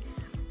watch.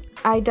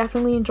 I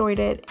definitely enjoyed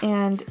it,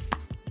 and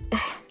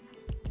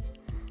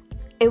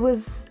it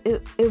was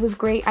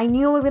great. I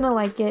knew I was gonna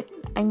like it.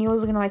 I knew I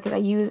was gonna like it. I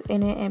used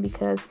in it, and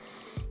because,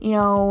 you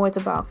know, it's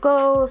about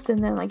ghosts,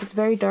 and then like it's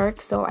very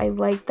dark, so I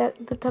like the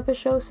type of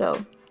show.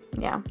 So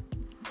yeah,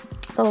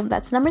 so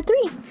that's number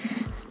 3.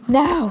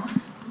 Now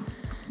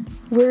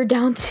we're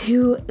down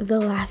to the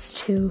last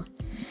 2,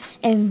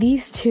 and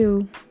these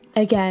 2,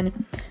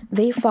 again,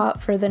 they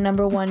fought for the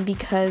number 1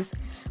 because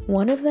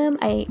one of them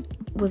I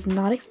was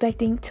not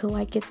expecting to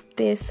like it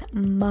this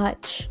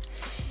much,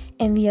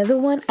 and the other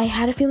one I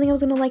had a feeling I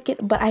was gonna like it,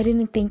 but I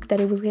didn't think that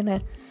it was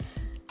gonna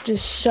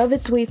just shove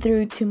its way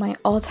through to my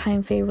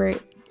all-time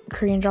favorite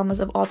Korean dramas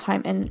of all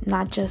time, and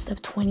not just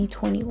of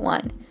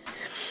 2021.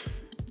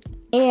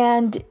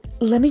 And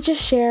let me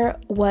just share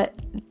what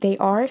they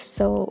are,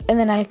 and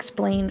then I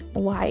explain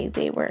why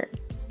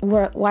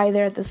why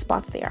they're at the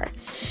spots they are.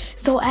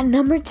 So at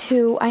number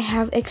 2, I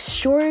have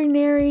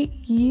Extraordinary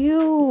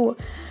You.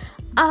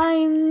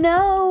 I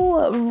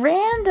know,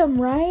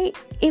 random, right?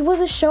 It was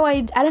a show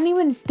I didn't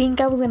even think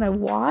I was gonna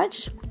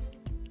watch.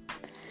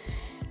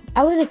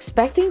 I wasn't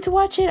expecting to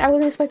watch it. I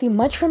wasn't expecting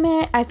much from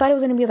it. I thought it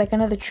was gonna be like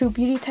another True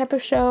Beauty type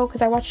of show,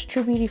 because I watched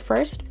True Beauty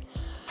first.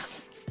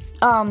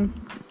 And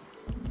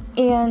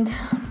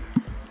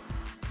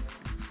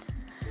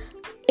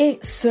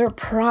it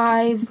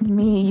surprised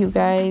me, you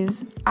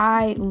guys.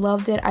 I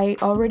loved it. I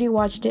already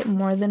watched it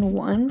more than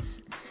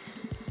once.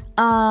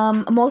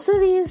 Most of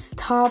these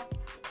top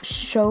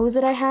shows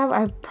that I have,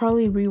 I've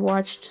probably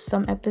rewatched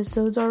some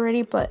episodes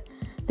already, but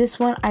this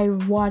one I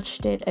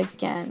watched it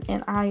again,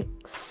 and I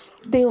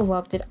still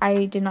loved it.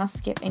 I did not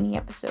skip any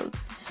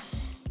episodes,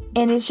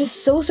 and it's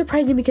just so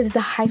surprising because it's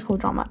a high school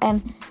drama,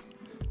 and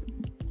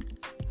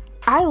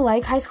I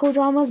like high school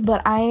dramas,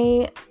 but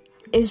I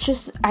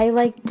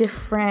like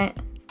different.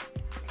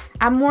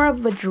 I'm more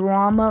of a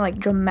drama, like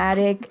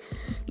dramatic,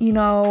 you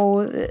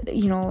know,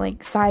 like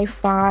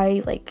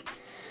sci-fi, like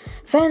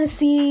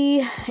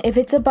fantasy. If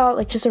it's about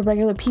like just a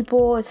regular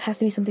people, it has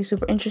to be something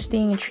super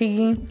interesting,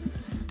 intriguing.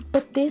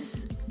 But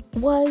this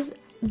was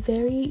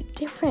very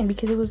different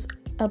because it was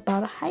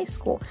about a high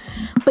school.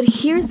 But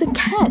here's the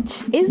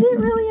catch: is it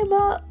really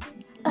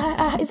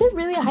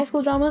a high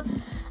school drama?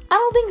 I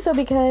don't think so,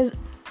 because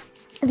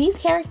these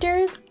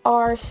characters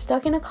are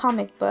stuck in a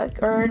comic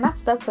book, or not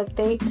stuck, but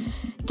they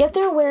get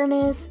their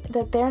awareness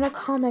that they're in a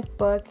comic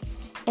book,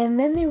 and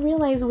then they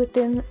realize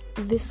within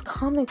this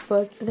comic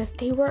book that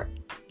they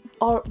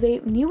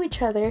knew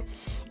each other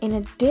in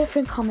a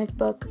different comic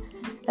book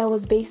that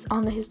was based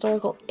on the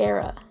historical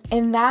era.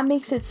 And that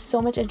makes it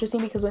so much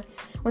interesting, because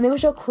when they would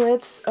show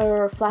clips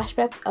or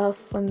flashbacks of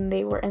when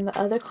they were in the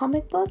other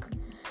comic book,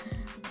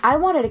 I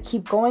wanted to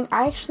keep going.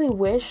 I actually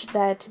wish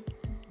that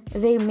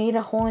they made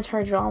a whole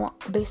entire drama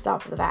based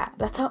off of that.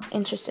 That's how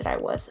interested I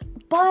was.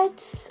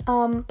 But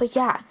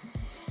yeah,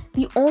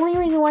 the only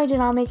reason why I did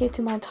not make it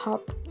to my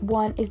top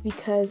 1 is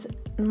because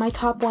my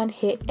top 1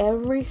 hit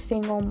every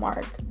single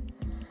mark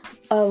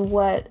of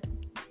what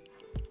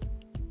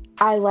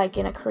I like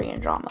in a Korean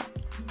drama.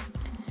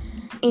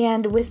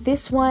 And with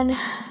this one,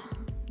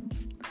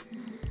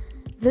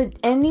 the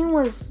ending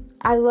was,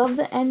 I love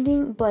the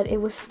ending, but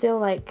it was still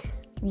like,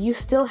 you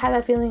still had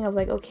that feeling of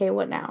like, okay,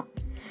 what now?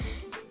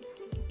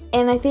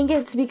 And I think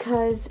it's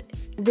because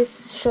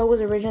this show was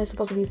originally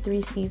supposed to be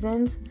 3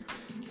 seasons,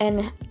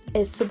 and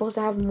it's supposed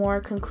to have more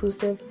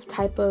conclusive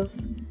type of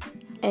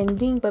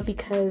ending, but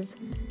because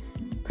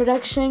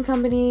production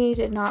company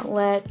did not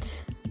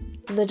let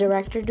the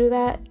director do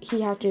that,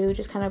 he had to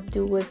just kind of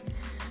do with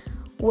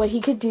what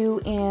he could do,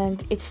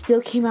 and it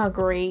still came out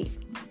great.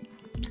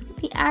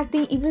 The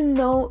acting, even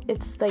though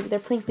it's like they're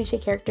playing cliche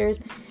characters,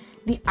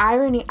 the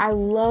irony, I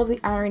love the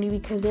irony,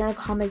 because they're in a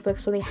comic book,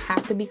 so they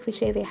have to be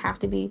cliche, they have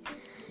to be,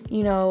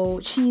 you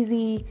know,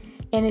 cheesy.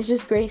 And it's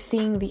just great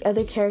seeing the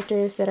other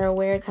characters that are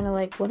aware, kind of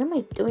like, what am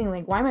I doing?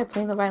 Like, why am I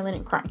playing the violin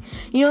and crying?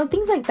 You know,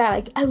 things like that.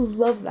 Like, I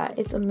love that.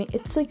 It's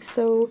like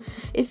so,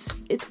 it's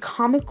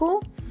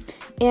comical.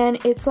 And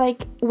it's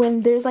like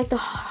when there's like the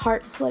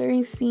heart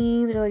fluttering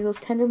scenes or like those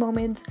tender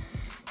moments,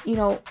 you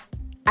know,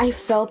 I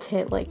felt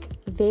it. Like,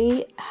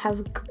 they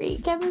have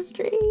great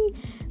chemistry.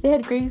 They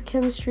had great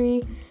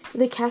chemistry.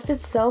 The cast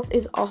itself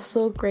is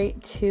also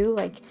great too.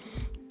 Like,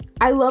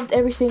 I loved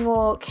every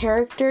single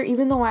character,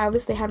 even though I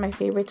obviously had my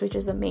favorites, which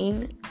is the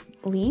main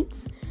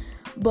leads.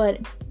 But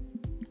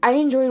I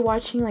enjoyed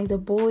watching like the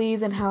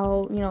bullies and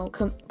how, you know,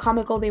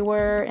 comical they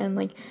were, and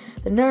like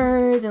the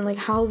nerds, and like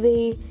how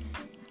they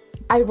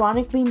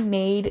ironically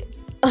made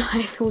a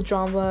high school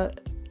drama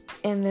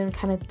and then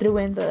kind of threw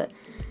in the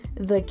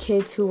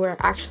kids who were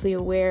actually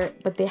aware,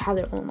 but they have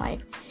their own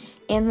life.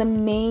 And I'm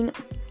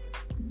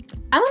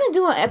gonna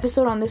do an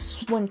episode on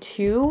this one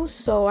too,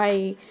 so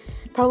I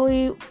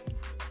probably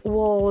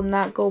will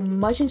not go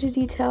much into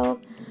detail.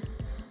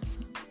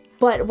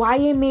 But why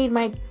it made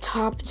my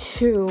top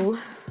 2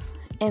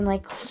 and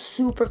like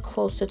super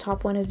close to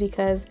top 1 is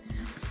because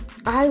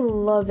I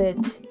love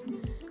it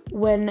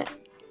when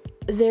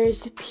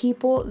there's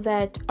people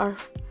that are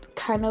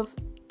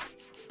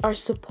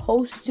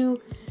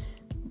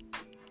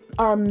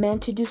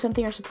meant to do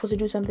something, are supposed to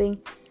do something,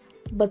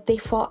 but they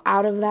fall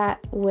out of that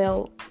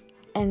will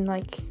and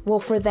like, well,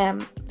 for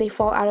them, they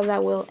fall out of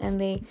that will and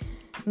they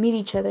meet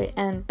each other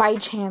and by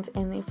chance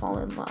and they fall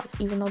in love,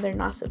 even though they're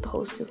not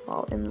supposed to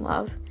fall in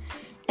love.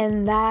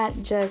 And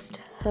that just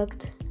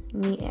hooked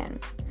me in.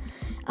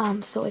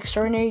 So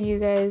extraordinary, you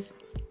guys.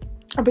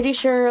 I'm pretty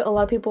sure a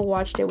lot of people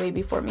watched it way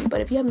before me,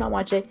 but if you have not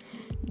watched it,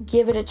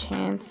 give it a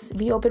chance.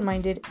 Be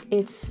open-minded.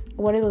 It's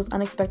one of those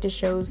unexpected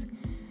shows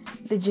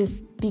that just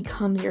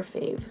becomes your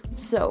fave.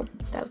 So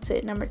that's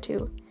it. Number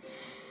 2.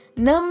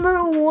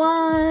 Number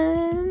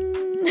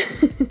 1.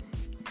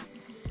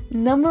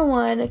 Number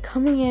 1,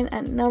 coming in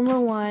at number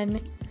 1.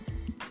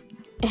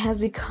 It has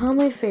become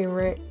my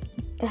favorite.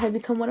 It has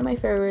become one of my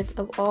favorites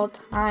of all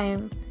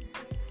time.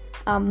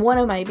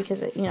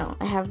 Because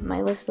I have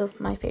my list of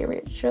my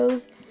favorite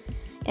shows.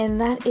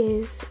 And that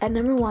is, at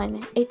number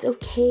 1, It's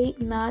Okay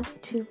Not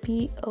to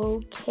Be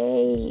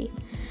Okay.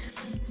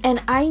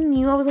 And I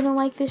knew I was going to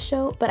like this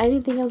show, but I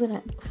didn't think I was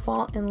going to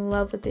fall in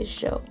love with this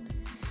show.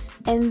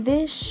 And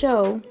this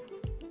show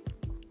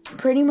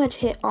pretty much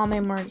hit all my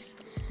marks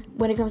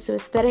when it comes to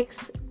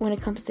aesthetics, when it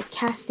comes to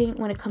casting,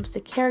 when it comes to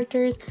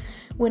characters,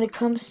 when it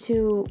comes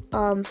to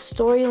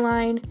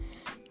storyline,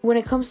 when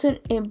it comes to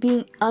it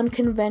being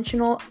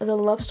unconventional. The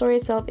love story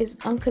itself is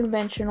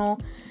unconventional.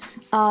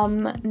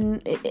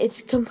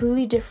 It's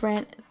completely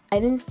different. I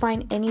didn't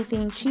find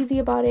anything cheesy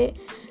about it,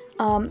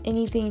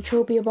 anything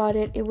tropey about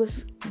it. It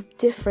was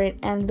different,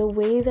 and the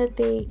way that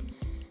they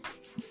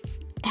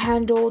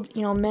handled,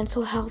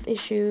 mental health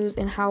issues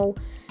and how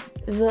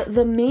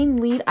the main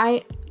lead,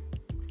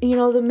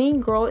 the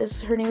main girl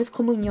her name is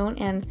Komunyon,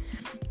 and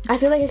I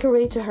feel like I could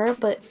relate to her,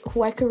 but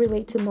who I could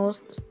relate to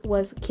most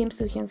was Kim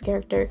Soo-hyun's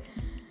character,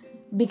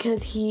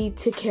 because he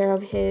took care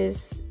of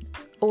his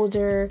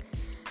older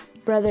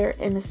brother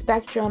in the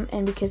spectrum,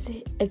 and because,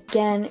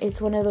 again, it's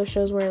one of those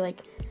shows where,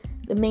 like,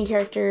 the main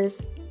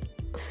character's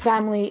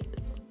family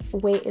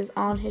weight is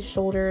on his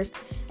shoulders,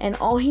 and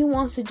all he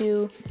wants to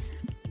do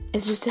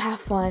is just to have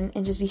fun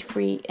and just be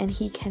free, and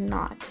he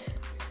cannot.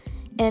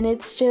 And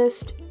it's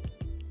just,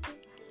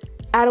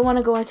 I don't want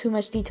to go into too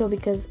much detail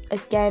because,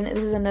 again,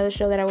 this is another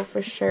show that I will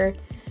for sure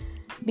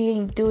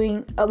be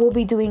doing. We'll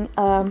be doing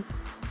I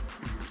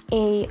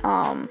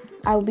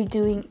will be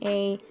doing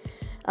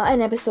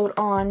an episode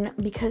on,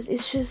 because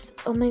it's just,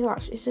 oh my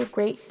gosh, it's a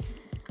great.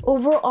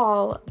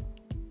 Overall,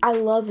 I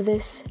love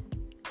this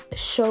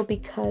show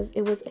because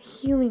it was a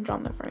healing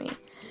drama for me.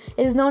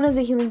 It is known as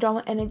a healing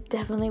drama, and it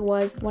definitely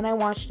was. When I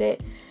watched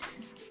it,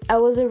 I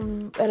was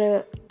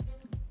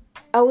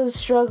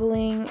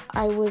struggling.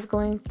 I was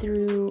going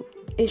through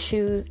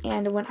issues,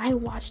 and when I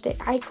watched it,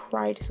 I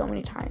cried so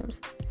many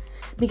times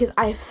because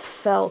I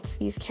felt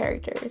these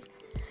characters.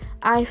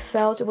 I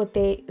felt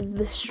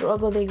the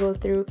struggle they go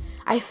through.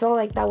 I felt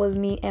like that was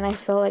me, and I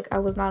felt like I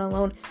was not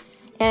alone.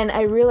 And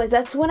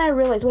when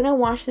I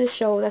watched this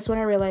show, that's when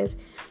I realized,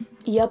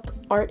 yep,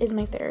 art is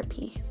my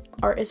therapy.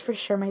 Art is for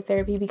sure my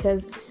therapy,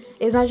 because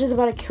it's not just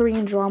about a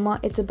Korean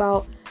drama. It's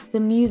about the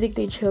music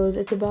they chose.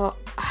 It's about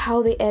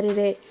how they edit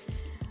it.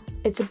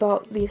 It's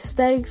about the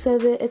aesthetics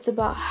of it. It's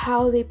about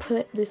how they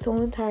put this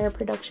whole entire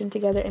production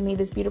together and made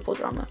this beautiful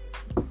drama.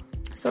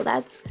 So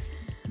that's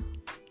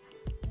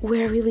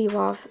where we leave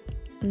off.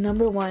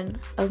 Number 1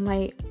 of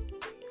my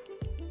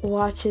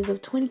watches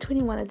of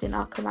 2021 that did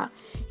not come out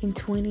in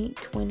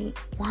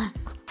 2021.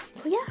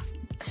 So yeah,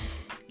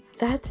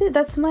 that's it.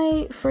 That's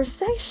my first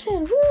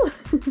section. Woo!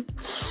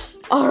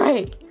 All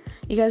right,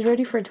 you guys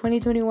ready for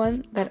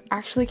 2021 that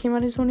actually came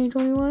out in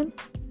 2021?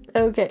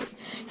 Okay,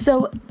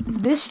 so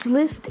this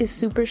list is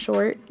super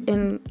short,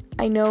 and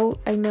I know,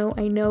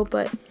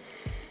 but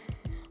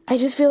I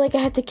just feel like I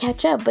had to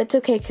catch up, but it's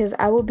okay, because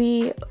I will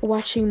be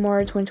watching more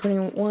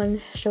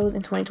 2021 shows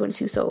in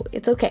 2022, so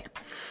it's okay.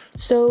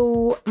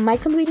 So my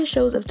completed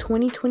shows of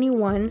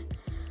 2021,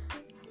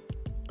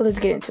 let's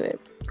get into it,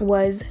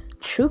 was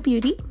True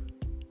Beauty,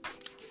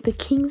 The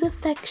King's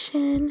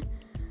Affection,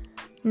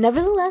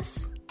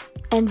 Nevertheless,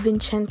 and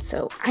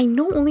Vincenzo. I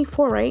know only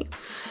 4, right?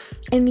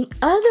 And the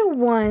other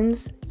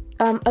ones,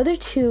 other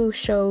 2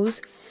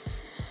 shows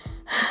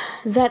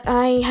that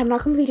I have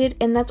not completed,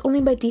 and that's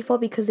only by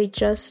default because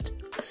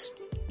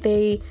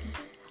they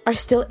are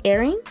still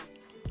airing,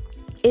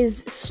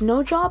 is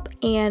Snowdrop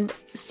and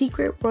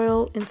Secret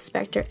Royal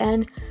Inspector.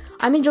 And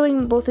I'm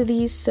enjoying both of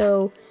these,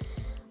 so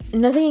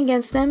nothing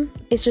against them.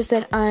 It's just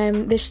that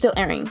they're still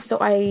airing, so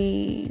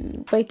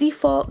by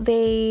default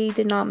they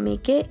did not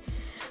make it.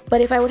 But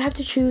if I would have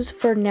to choose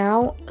for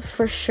now,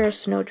 for sure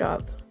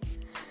Snowdrop.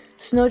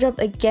 Snowdrop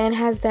again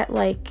has that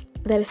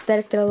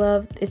aesthetic that I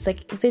love. It's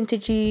like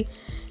vintagey,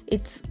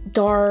 it's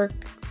dark,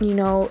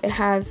 it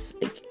has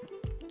like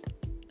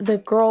the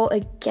girl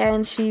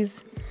again,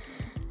 she's,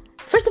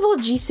 first of all,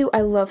 Jisoo,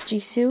 I love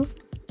Jisoo,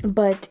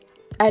 but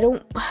I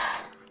don't,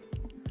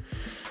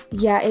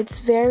 yeah, it's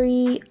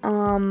very,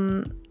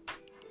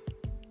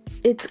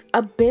 it's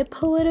a bit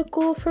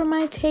political for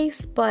my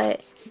taste,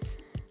 but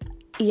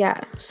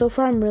yeah, so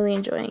far I'm really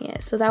enjoying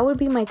it. So that would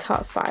be my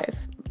top 5.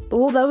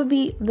 Well, that would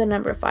be the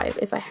number 5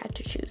 if I had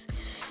to choose.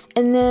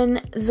 And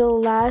then the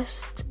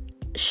last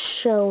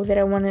show that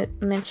I want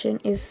to mention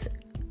is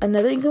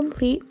another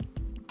incomplete.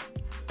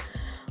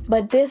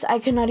 But this, I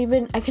cannot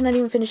even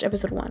finish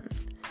episode 1.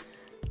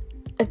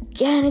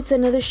 Again, it's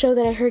another show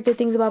that I heard good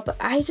things about, but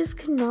I just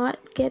cannot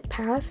get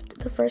past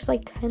the first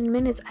 10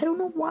 minutes. I don't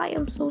know why.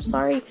 I'm so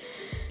sorry.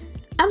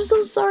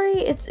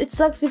 It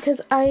sucks because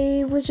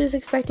I was just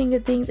expecting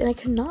good things and I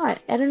could not.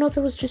 I don't know if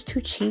it was just too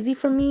cheesy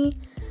for me.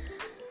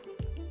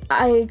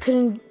 I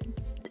couldn't.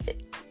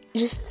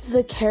 Just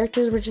the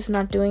characters were just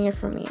not doing it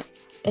for me,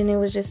 and it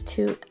was just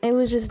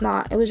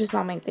not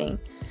my thing.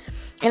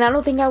 And I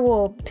don't think I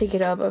will pick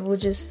it up. I will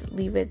just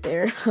leave it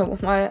there.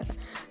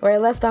 Where I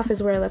left off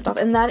is where I left off.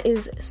 And that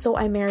is So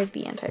I Married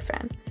the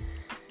Anti-Fan.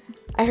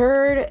 I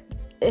heard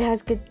it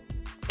has good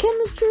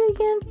chemistry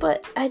again,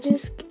 but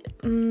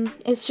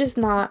it's just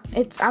not,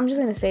 I'm just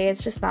going to say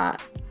it's just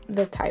not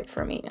the type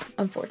for me,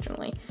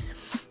 unfortunately.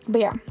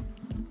 But yeah.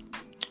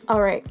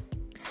 Alright.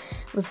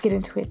 Let's get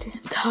into it.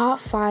 Top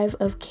 5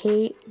 of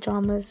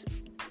K-dramas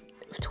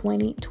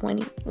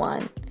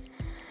 2021.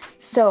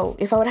 So,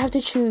 if I would have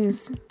to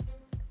choose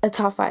a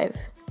top 5,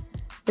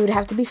 it would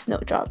have to be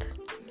Snowdrop.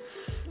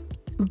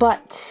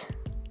 But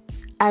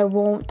I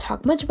won't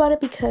talk much about it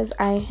because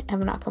I have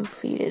not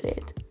completed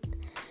it.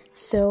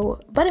 So,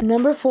 but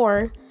number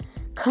 4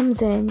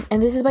 comes in,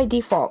 and this is by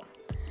default,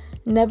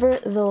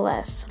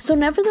 Nevertheless. So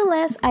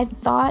Nevertheless, I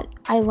thought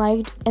I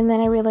liked, and then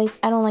I realized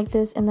I don't like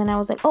this, and then I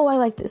was like, oh, I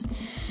like this.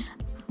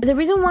 The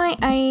reason why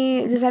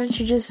I decided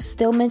to just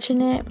still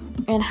mention it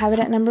and have it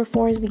at number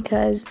 4 is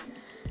because,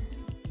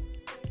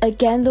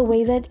 again, the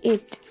way that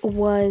it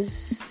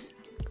was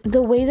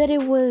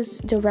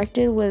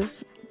directed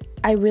was,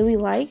 I really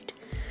liked.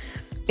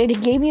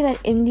 It gave me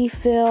that indie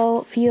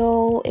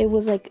feel. It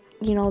was like,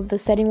 the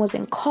setting was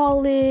in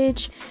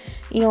college,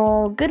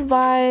 good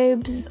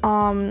vibes.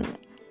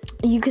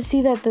 You could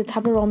see that the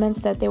type of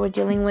romance that they were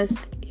dealing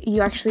with,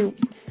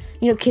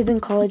 kids in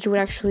college would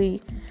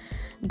actually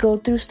go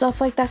through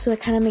stuff like that, so that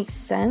kind of makes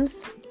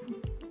sense.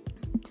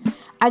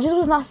 I just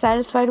was not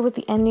satisfied with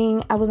the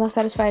ending. I was not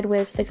satisfied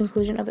with the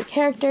conclusion of the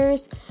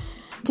characters.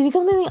 To be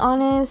completely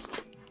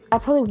honest, I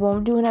probably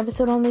won't do an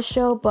episode on this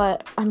show,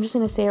 but I'm just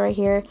going to say right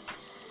here,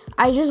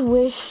 I just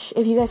wish,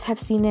 if you guys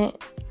have seen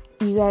it,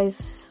 you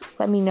guys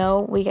let me know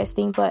what you guys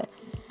think. But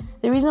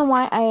the reason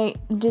why I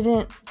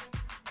didn't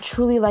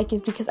truly like it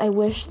is because I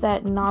wish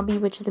that Nabi,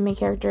 which is the main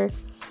character,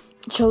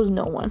 chose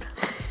no one.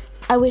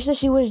 I wish that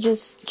she would have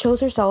just chose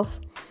herself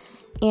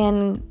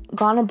and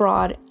gone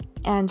abroad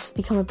and just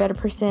become a better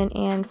person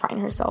and find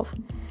herself.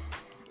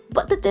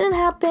 But that didn't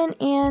happen,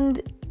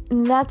 and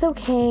that's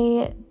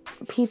okay.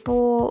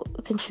 People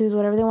can choose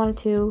whatever they wanted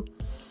to,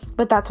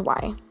 but that's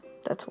why.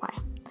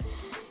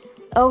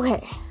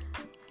 Okay.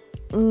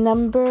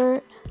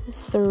 Number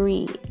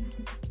 3.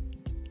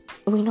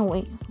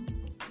 Wait.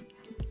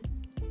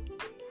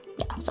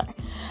 Yeah, I'm sorry.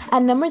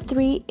 At number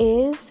 3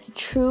 is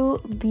True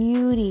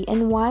Beauty,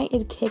 and why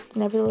it kicked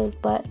Nevertheless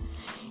butt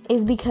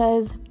is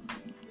because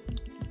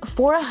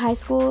for a high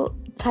school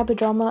type of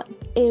drama,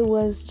 it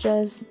was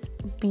just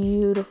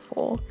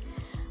beautiful.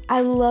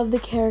 I love the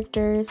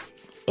characters.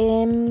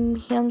 Im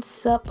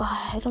Hyun-sup,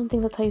 I don't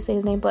think that's how you say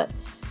his name, but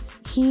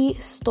he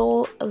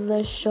stole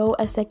the show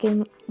as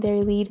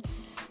secondary lead.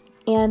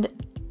 And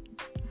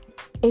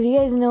if you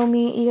guys know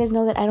me, you guys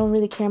know that I don't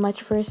really care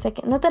much for a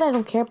second. Not that I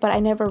don't care, but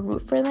I never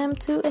root for them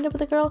to end up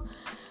with a girl.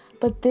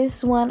 But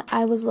this one,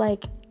 I was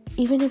like,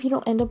 even if you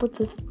don't end up with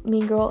this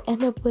main girl,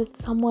 end up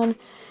with someone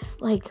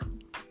like,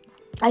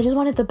 I just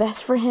wanted the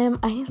best for him.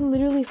 I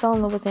literally fell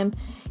in love with him.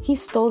 He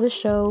stole the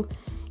show.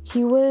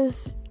 He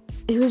was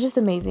just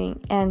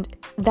amazing. And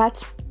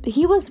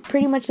he was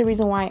pretty much the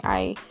reason why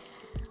I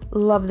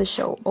love the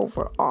show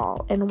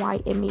overall and why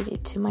it made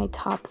it to my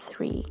top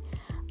 3.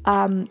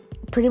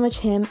 Pretty much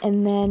him.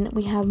 And then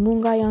we have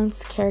Moon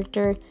Ga-yeon's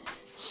character,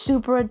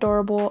 super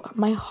adorable.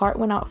 My heart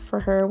went out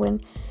for her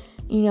when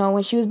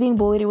she was being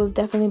bullied. It was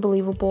definitely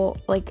believable.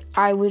 Like,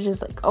 I was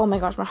just like, oh my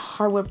gosh, my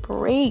heart would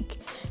break.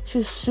 She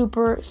was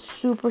super,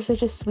 super,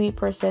 such a sweet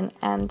person,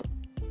 and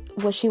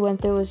what she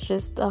went through was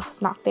just,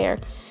 it's not fair.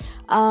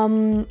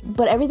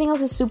 But everything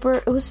else is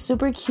it was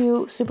super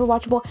cute, super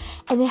watchable,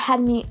 and it had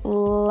me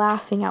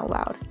laughing out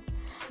loud.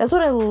 That's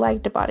what I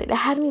liked about it. It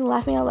had me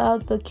laughing out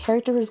loud. The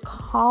character was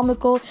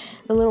comical.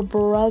 The little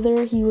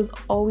brother, he was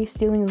always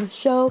stealing the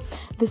show.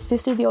 The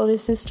sister, the older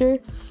sister,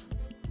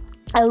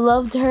 I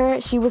loved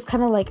her. She was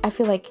kind of like, I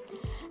feel like,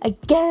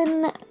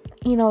 again,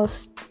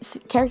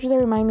 characters that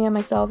remind me of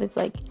myself, it's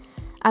like,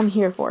 I'm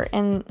here for it.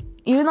 And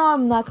even though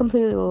I'm not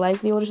completely like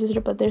the older sister,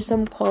 but there's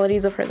some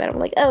qualities of her that I'm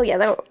like, oh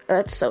yeah,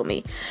 that's so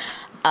me.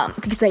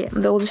 Because I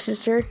am the older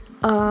sister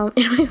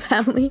in my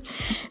family.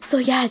 So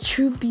yeah,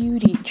 True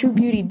Beauty.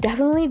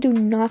 Definitely do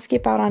not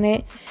skip out on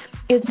it.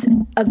 It's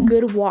a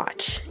good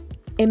watch.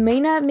 It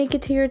may not make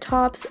it to your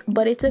tops,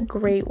 but it's a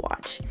great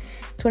watch.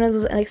 It's one of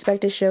those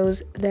unexpected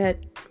shows that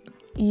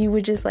you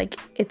would just like.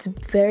 It's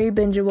very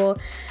bingeable.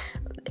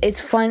 It's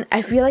fun.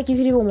 I feel like you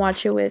could even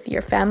watch it with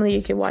your family.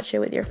 You could watch it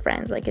with your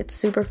friends. Like, it's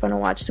super fun to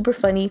watch, super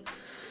funny,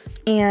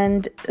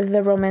 and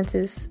the romance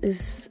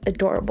is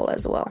adorable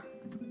as well.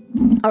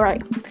 All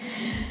right.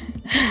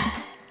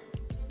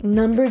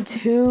 Number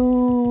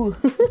 2.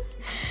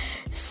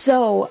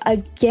 So,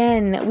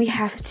 again, we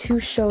have 2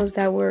 shows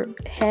that were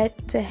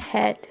head to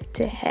head.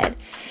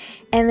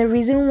 And the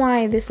reason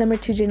why this number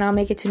 2 did not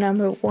make it to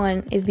number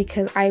 1 is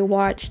because I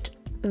watched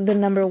the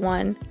number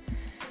 1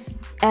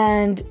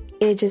 and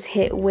it just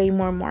hit way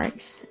more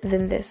marks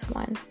than this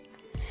one.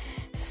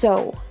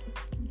 So,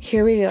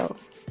 here we go.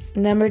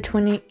 Number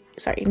 2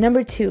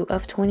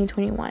 of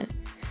 2021.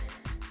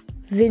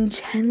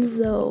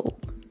 Vincenzo.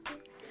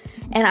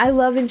 And I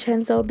love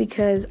Vincenzo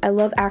because I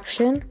love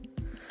action.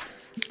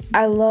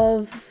 I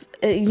love,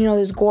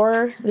 there's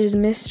gore, there's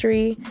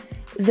mystery.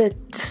 The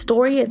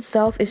story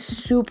itself is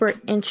super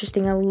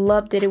interesting. I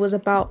loved it. It was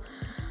about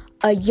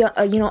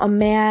a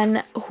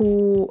man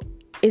who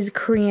is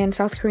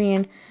South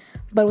Korean,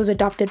 but was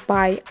adopted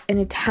by an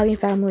Italian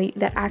family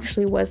that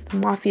actually was the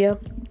mafia.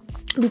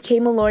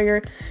 Became a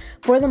lawyer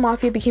for the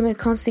mafia, became a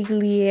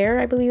consigliere,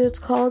 I believe it's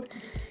called.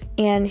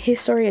 And his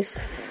story is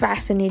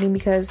fascinating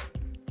because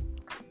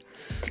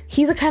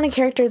he's the kind of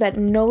character that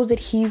knows that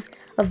he's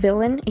a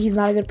villain, he's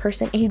not a good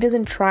person, and he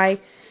doesn't try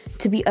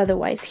to be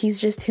otherwise. He's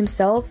just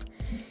himself.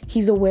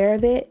 He's aware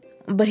of it,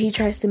 but he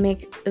tries to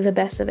make the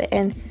best of it.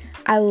 And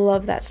I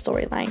love that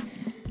storyline.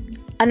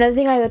 Another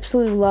thing I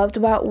absolutely loved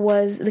about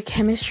was the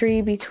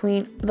chemistry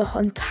between the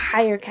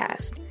entire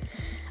cast.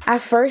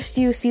 At first,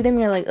 you see them,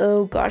 you're like,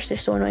 oh gosh, they're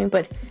so annoying,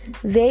 but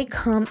they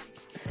come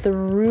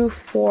through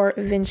for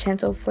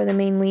Vincenzo, for the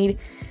main lead.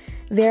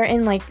 They're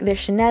in like their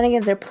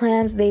shenanigans, their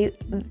plans.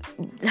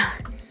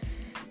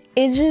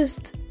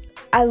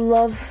 I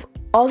love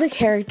all the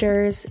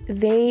characters.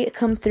 They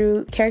come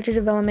through. Character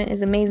development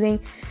is amazing.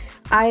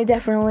 I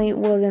definitely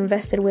was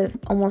invested with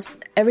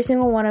almost every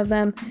single one of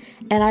them,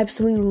 and I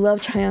absolutely love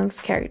Chaeyoung's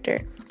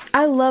character.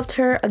 I loved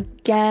her.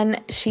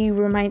 Again, she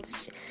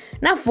reminds,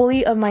 not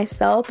fully of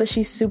myself, but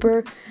she's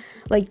super,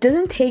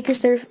 doesn't take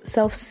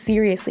herself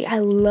seriously. I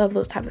love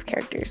those type of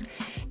characters.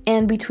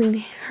 And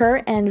between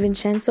her and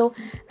Vincenzo,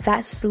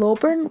 that slow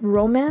burn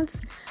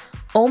romance,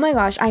 oh my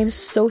gosh, I am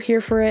so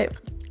here for it.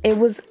 It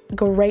was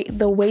great.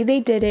 The way they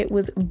did it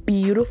was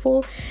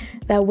beautiful.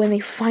 That when they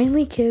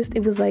finally kissed,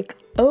 it was like,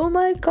 oh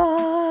my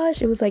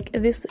gosh. It was like,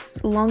 this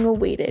is long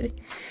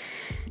awaited.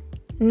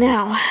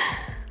 Now,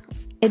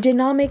 it did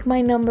not make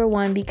my number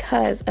 1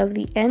 because of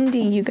the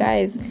ending, you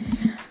guys.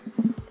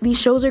 These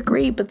shows are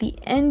great, but the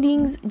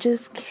endings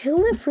just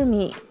kill it for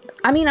me.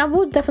 I mean, I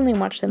will definitely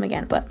watch them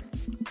again, but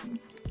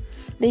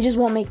they just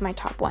won't make my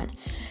top 1.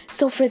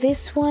 So for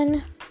this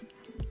one,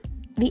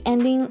 the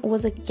ending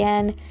was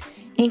again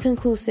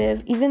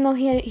inconclusive, even though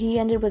he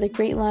ended with a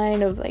great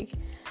line of like,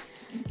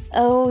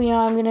 oh,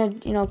 I'm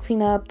gonna,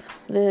 clean up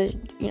the,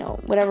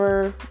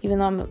 whatever, even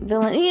though I'm a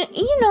villain,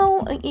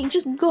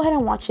 just go ahead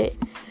and watch it.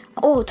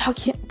 Oh,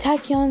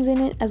 Taekyeon's in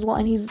it as well,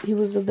 and he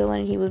was a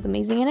villain, he was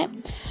amazing in it.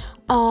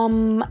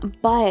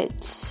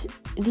 But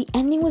the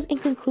ending was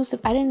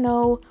inconclusive. I didn't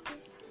know,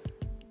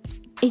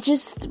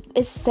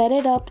 it set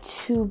it up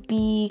to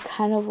be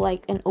kind of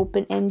like an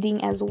open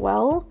ending as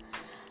well.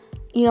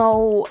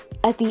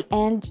 At the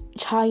end,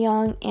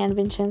 Chaeyoung and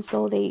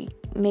Vincenzo, they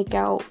make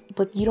out,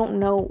 but you don't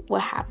know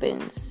what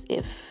happens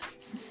if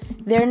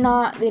they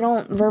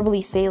don't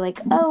verbally say like,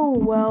 oh,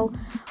 well,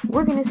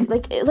 we're gonna see,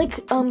 like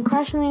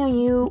Crash Landing on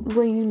You,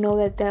 where you know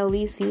that they at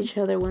least see each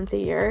other once a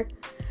year.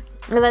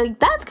 Like,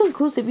 that's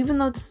conclusive, even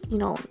though it's,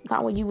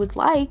 not what you would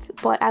like,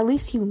 but at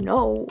least you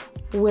know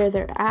where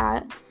they're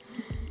at.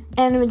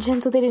 And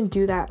Vincenzo, they didn't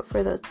do that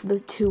for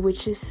the 2,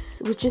 which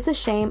is a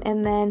shame.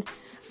 And then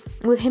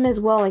with him as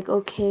well, like,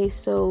 okay,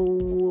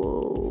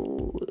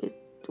 so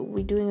are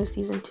we doing a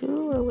season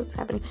 2 or what's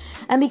happening?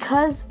 And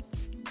because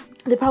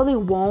they probably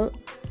won't,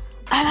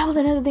 that was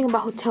another thing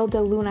about Hotel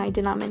del Luna I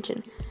did not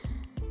mention.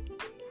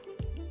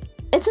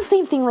 It's the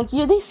same thing, like,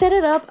 they set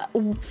it up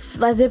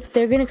as if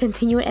they're gonna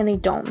continue it, and they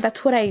don't.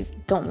 That's what I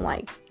don't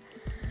like.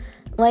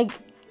 Like,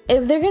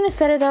 if they're gonna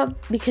set it up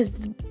because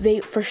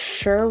they for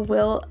sure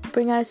will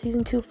bring out a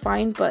season 2,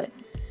 fine, but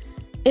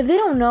if they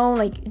don't know,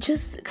 like,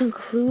 just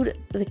conclude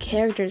the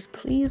characters.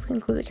 Please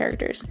conclude the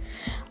characters.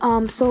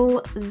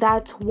 So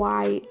that's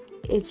why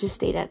it just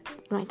stayed at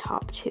my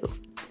top 2.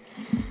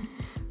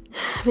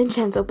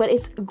 Vincenzo, but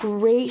it's a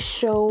great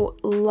show.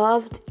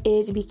 Loved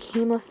it.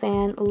 Became a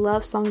fan.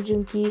 Love Song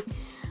Joong Ki.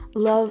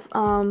 Love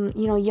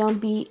Yeon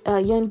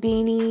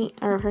Bin,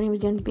 or her name is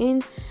Yeon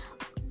Bin.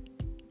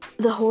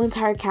 The whole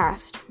entire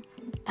cast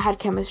had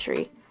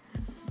chemistry.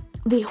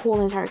 The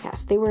whole entire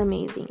cast, they were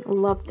amazing.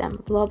 Loved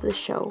them. Loved the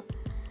show.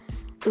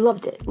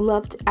 Loved it.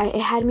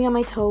 It had me on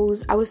my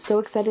toes. I was so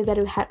excited that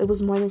it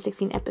was more than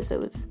 16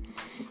 episodes,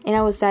 and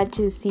I was sad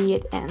to see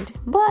it end.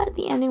 But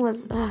the ending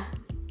was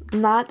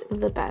not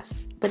the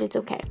best, but it's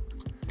okay.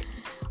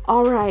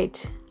 All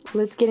right,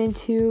 let's get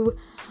into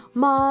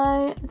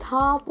my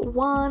top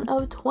 1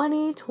 of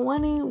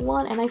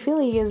 2021, and I feel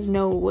like you guys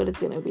know what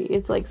it's gonna be.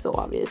 It's like so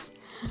obvious.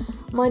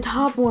 My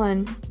top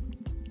 1,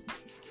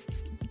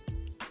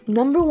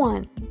 number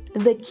 1,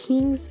 The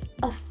King's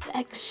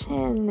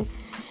Affection.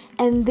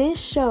 And this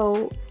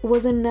show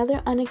was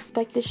another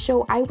unexpected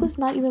show. I was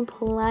not even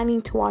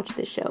planning to watch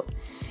this show.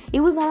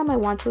 It was not on my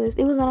watch list.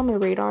 It was not on my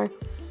radar.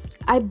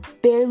 I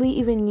didn't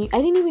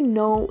even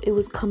know it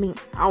was coming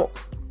out.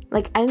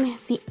 Like, I didn't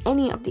see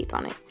any updates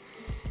on it.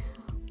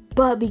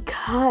 But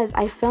because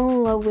I fell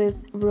in love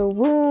with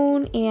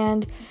Rowoon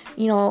and,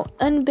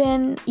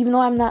 Eunbin, even though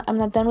I'm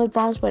not done with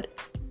Brahms, but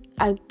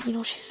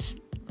she's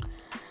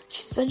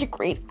such a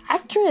great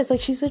actress.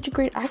 Like, she's such a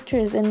great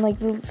actress, and like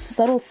the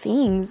subtle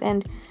things,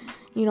 and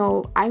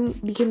I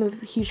became a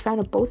huge fan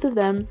of both of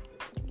them.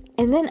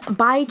 And then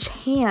by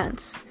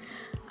chance,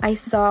 I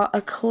saw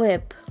a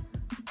clip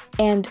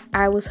and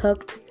I was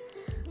hooked.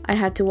 I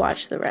had to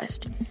watch the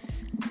rest.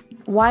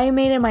 Why I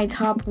made it my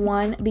top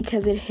 1?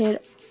 Because it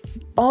hit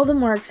all the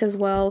marks as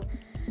well.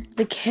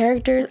 The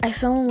characters, I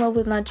fell in love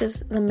with not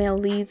just the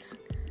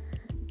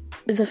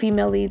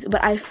female leads,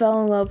 but I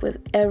fell in love with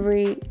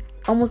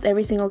almost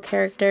every single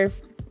character.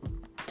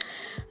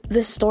 The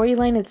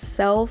storyline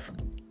itself,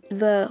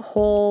 the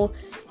whole,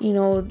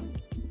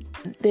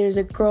 there's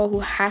a girl who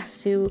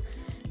has to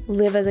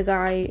live as a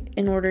guy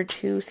in order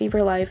to save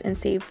her life and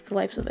save the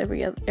lives of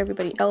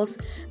everybody else.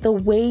 The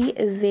way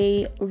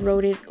they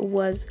wrote it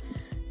was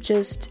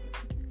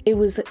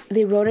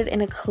they wrote it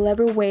in a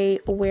clever way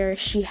where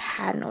she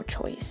had no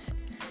choice.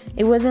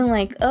 It wasn't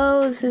like,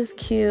 oh, this is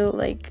cute,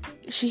 like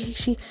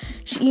she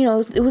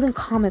it wasn't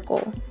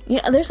comical.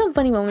 There's some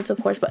funny moments,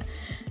 of course, but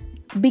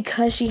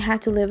because she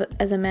had to live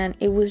as a man,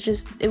 it was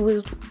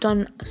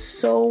done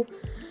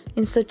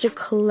in such a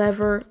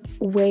clever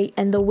way.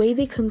 And the way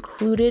they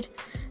concluded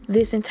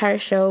this entire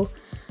show,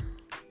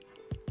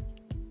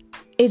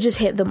 it just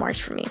hit the marks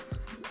for me.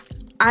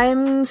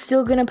 I'm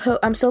still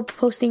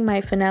posting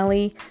my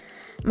finale,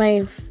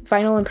 my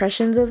final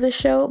impressions of the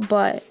show,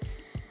 but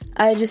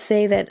I just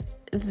say that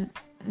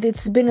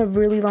it's been a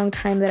really long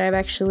time that I've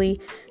actually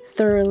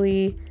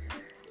thoroughly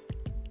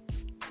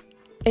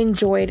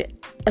enjoyed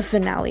a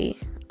finale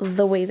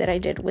the way that I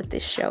did with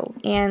this show.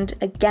 And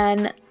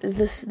again,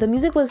 the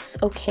music was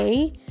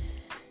okay,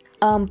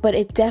 but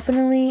it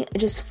definitely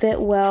just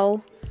fit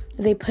well.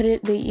 They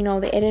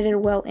edited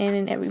well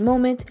in every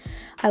moment.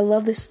 I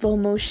love the slow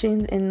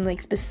motions and like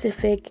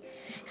specific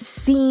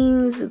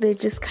scenes. They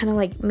just kind of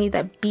like made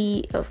that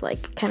beat of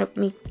like kind of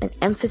make an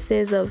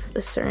emphasis of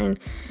a certain,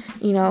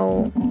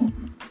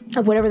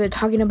 of whatever they're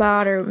talking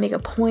about, or make a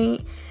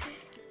point.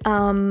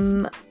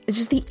 It's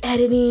just the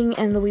editing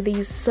and the way they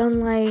use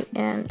sunlight,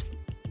 and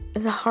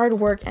it's a hard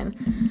work. And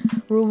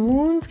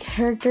Rowoon's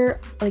character,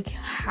 like,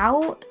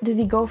 how does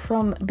he go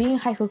from being a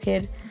high school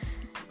kid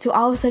to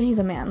all of a sudden he's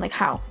a man? Like,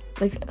 how?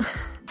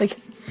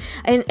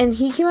 And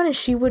he came out as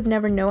She Would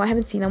Never Know. I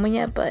haven't seen that one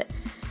yet, but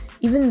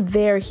even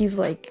there, he's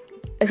like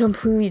a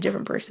completely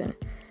different person.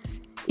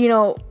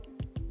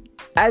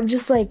 I'm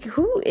just like,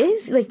 who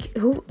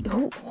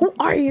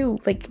are you?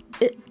 Like,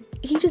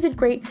 he just did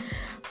great.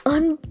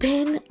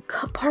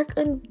 Park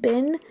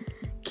Eun-bin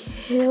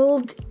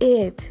killed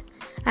it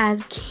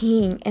as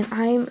King, and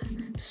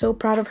I'm so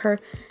proud of her,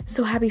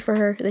 so happy for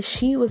her that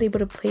she was able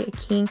to play a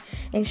king,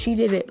 and she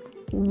did it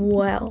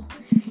well.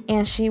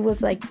 And she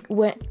was like,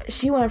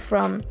 she went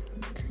from,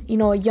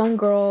 a young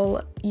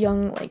girl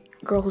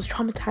who's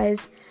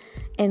traumatized,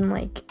 and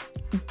like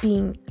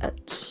being a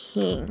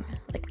king,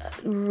 like a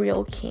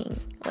real king,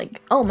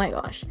 like, oh my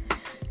gosh.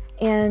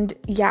 And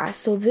yeah,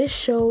 so this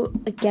show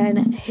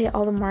again hit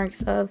all the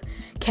marks of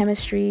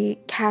chemistry,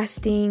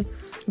 casting,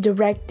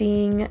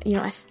 directing,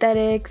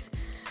 aesthetics,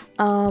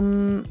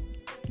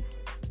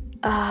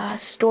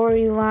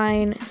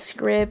 storyline,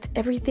 script,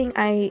 everything.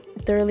 I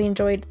thoroughly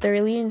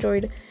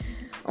enjoyed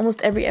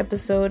almost every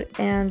episode,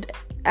 and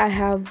I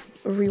have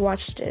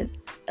rewatched it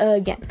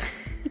again.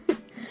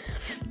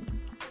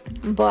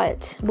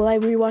 But will I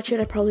rewatch it?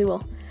 I probably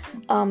will.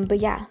 But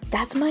yeah,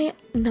 that's my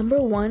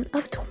number 1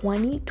 of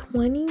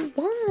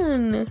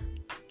 2021.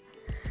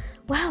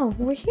 Wow,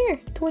 we're here,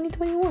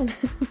 2021.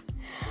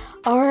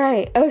 All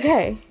right,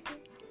 okay.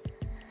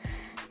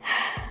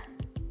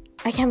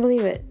 I can't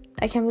believe it.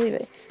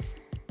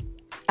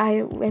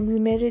 We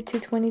made it to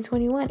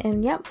 2021,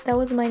 and yep, that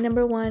was my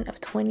number 1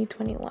 of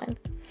 2021.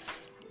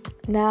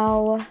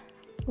 Now,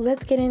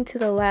 let's get into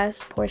the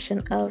last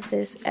portion of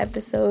this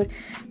episode.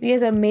 If you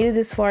guys have made it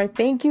this far,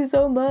 thank you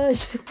so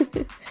much.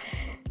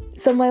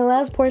 So my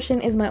last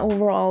portion is my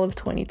overall of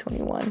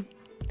 2021.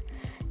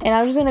 And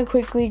I'm just going to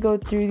quickly go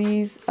through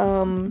these.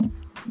 I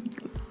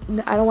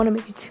don't want to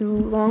make it too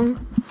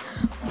long,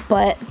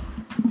 but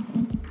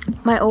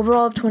my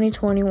overall of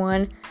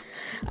 2021,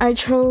 I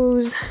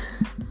chose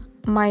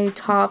my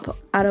top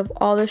out of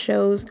all the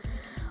shows,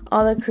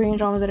 all the Korean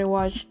dramas that I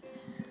watched.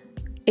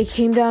 It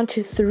came down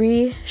to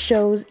 3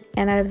 shows,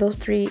 and out of those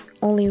 3,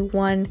 only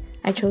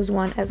I chose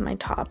one as my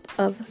top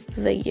of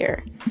the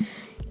year.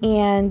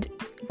 And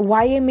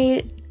why it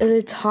made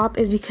the top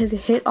is because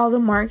it hit all the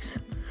marks.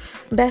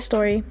 Best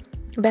story,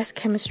 best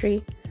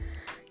chemistry,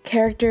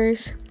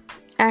 characters,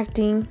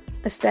 acting,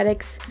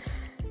 aesthetics,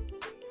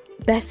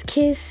 best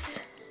kiss,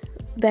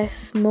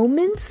 best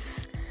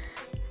moments,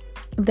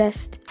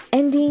 best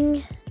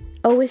ending,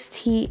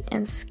 OST,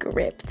 and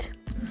script.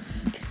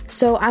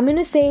 So I'm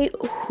gonna say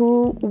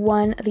who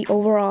won the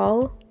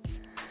overall,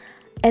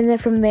 And then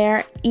from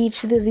there,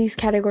 each of these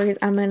categories,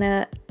 I'm going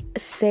to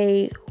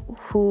say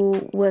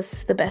who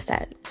was the best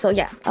at it. So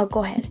yeah, I'll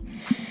go ahead.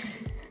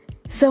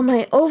 So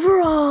my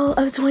overall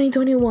of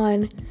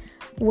 2021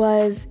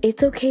 was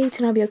It's Okay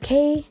to Not Be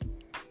Okay,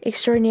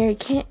 Extraordinary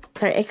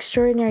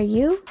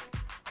You,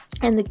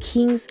 and The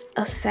King's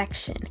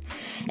Affection.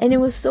 And it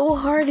was so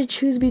hard to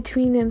choose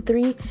between them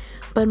three,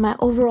 but my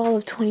overall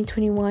of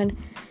 2021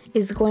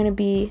 is going to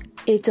be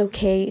It's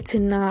Okay to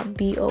Not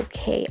Be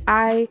Okay.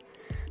 I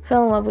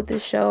fell in love with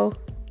this show.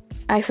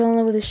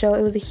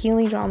 It was a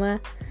healing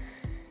drama.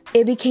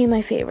 It became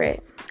my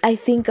favorite, I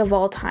think, of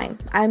all time.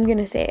 I'm going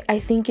to say it. I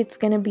think it's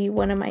going to be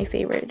one of my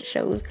favorite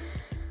shows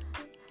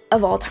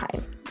of all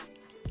time.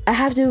 I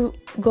have to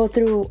go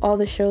through all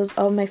the shows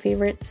of my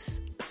favorites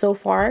so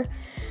far,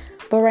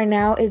 but right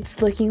now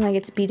it's looking like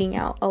it's beating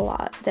out a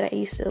lot that I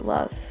used to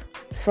love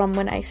from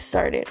when I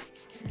started.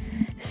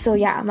 So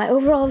yeah, my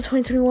overall of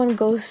 2021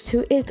 goes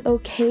to It's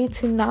Okay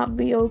to Not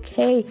Be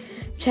Okay.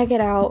 Check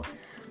it out.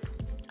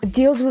 It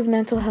deals with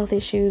mental health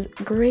issues,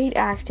 great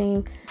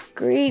acting,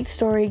 great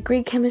story,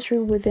 great chemistry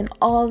within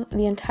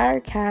the entire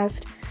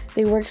cast.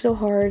 They work so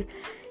hard.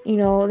 You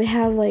know, they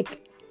have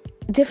like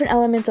different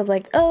elements of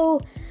like,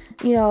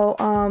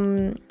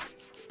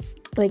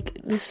 like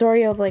the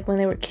story of like when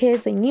they were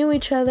kids, they knew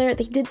each other.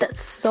 They did that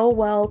so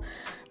well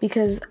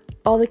because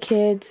all the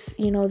kids,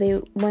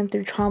 they went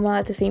through trauma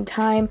at the same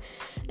time.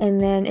 And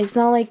then it's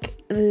not like,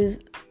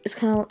 it's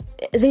kind of,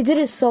 they did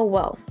it so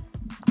well.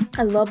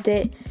 I loved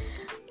it.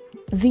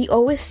 The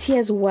OST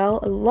as well,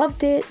 I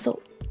loved it.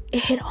 So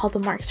it hit all the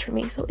marks for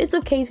me. So It's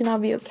Okay to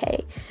Not Be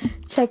Okay.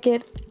 Check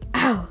it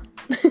out.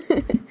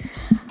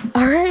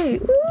 All right.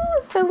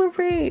 Woo,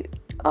 celebrate.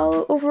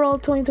 All overall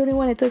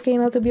 2021, It's Okay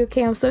Not to Be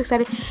Okay. I'm so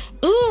excited.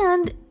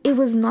 And it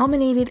was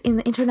nominated in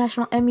the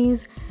International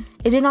Emmys.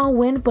 It did not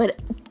win, but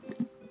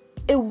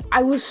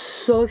I was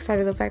so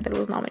excited the fact that it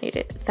was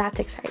nominated. That's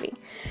exciting.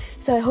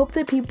 So I hope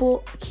that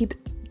people keep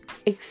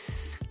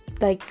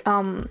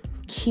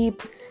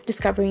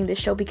discovering this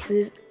show because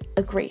it's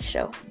a great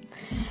show.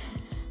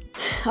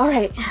 All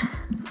right,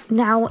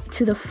 now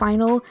to the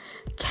final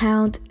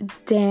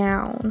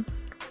countdown.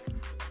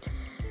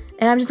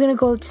 And I'm just going to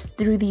go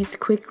through these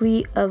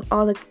quickly of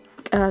all the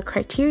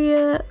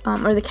criteria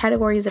or the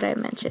categories that I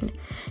mentioned.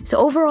 So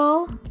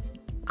overall,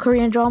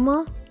 Korean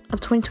drama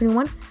of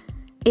 2021,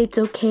 It's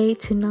Okay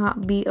to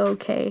Not Be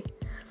Okay.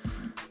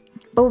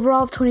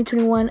 Overall of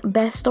 2021,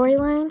 best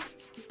storyline,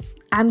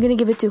 I'm going to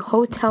give it to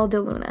Hotel de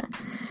Luna.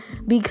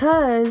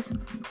 Because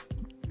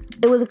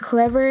it was a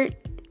clever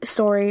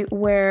story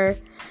where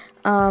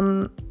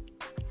I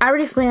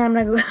already explained, I'm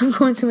not going to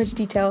go into much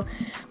detail,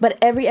 but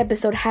every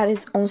episode had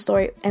its own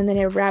story and then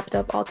it wrapped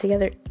up all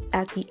together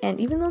at the end,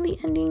 even though the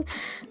ending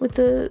with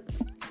the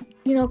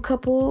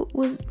couple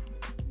was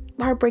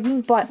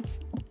heartbreaking, but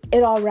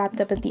it all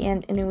wrapped up at the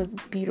end and it was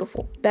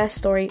beautiful. Best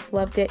story,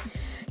 loved it.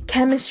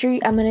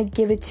 Chemistry, I'm going to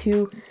give it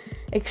to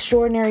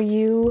Extraordinary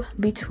You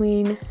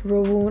between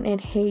Rowoon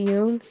and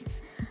Haeyoon.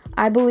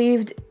 I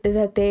believed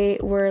that they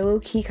were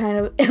low-key kind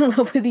of in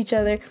love with each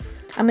other.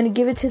 I'm going to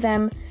give it to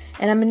them,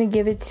 and I'm going to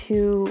give it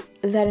to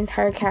that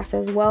entire cast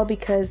as well,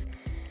 because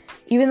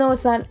even though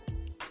it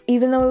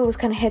was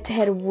kind of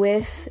head-to-head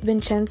with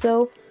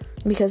Vincenzo,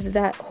 because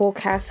that whole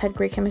cast had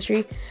great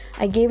chemistry,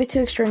 I gave it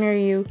to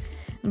Extraordinary You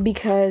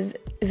because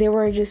they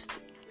were just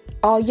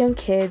all young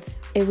kids.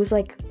 It was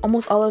like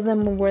almost all of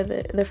them were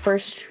the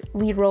first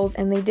lead roles,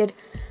 and they did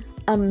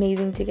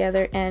amazing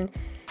together, and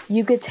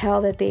you could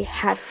tell that they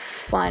had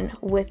fun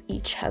with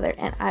each other,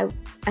 and I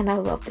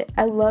loved it.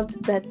 I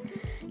loved that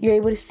you're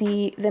able to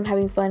see them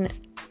having fun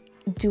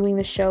doing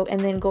the show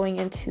and then going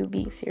into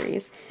being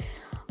serious.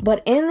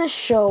 But in the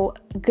show,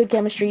 good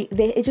chemistry,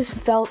 it just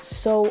felt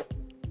so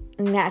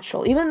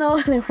natural, even though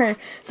they were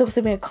supposed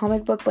to be a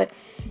comic book, but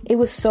it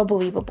was so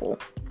believable,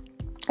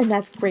 and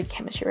that's great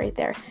chemistry right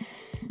there.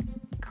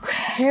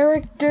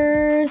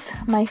 Characters,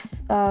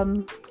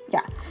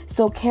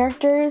 so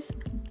characters,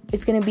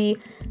 it's gonna be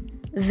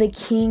The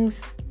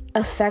King's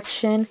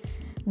Affection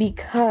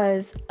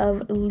because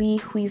of Lee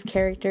Hui's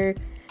character,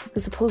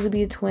 who's supposed to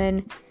be a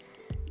twin.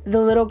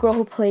 The little girl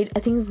who played, I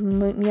think it's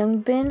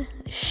Myungbin,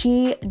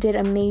 she did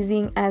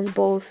amazing as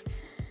both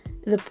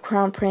the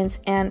Crown Prince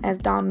and as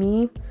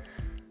Dami.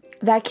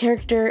 That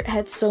character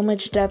had so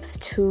much depth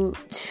to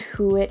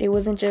it. It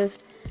wasn't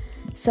just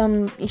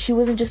she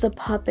wasn't just a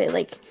puppet.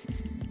 Like,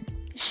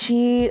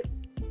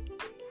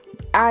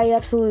 I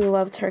absolutely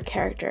loved her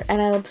character,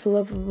 and I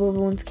absolutely loved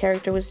Rowoon's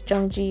character was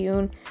Jung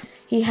Ji-yoon.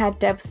 He had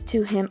depth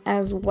to him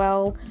as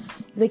well.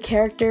 The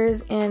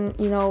characters and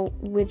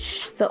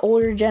which the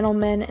older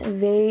gentlemen,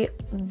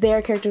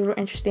 their characters were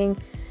interesting.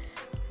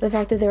 The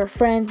fact that they were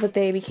friends but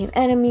they became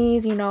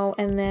enemies,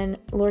 and then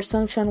Lord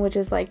Sung-chan, which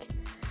is like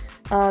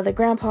the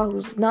grandpa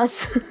who's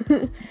nuts.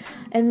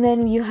 And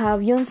then you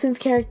have Yunsun's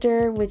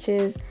character, which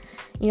is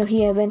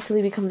he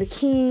eventually becomes a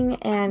king,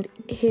 and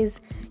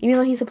even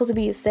though he's supposed to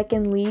be a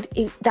second lead,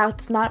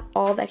 that's not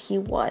all that he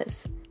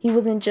was.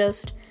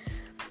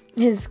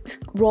 His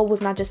role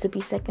was not just to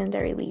be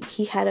secondary lead.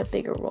 He had a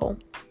bigger role.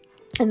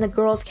 And the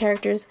girls'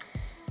 characters,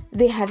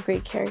 they had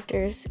great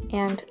characters,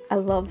 and I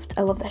love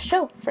that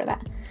show for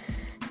that.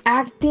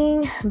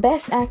 Acting,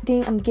 best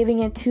acting, I'm giving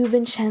it to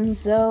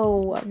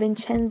Vincenzo,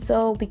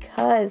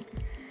 because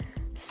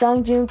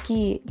Sung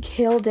Joong-ki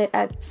killed it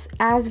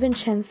as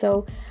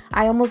Vincenzo.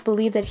 I almost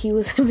believe that he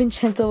was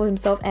Vincenzo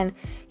himself, and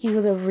he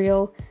was a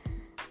real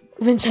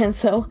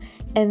Vincenzo.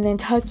 And then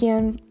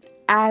Taekyun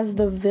as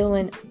the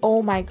villain.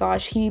 Oh my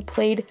gosh, he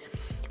played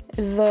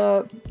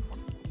the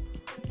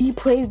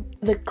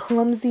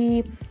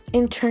clumsy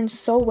intern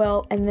so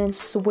well, and then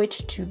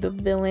switched to the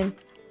villain,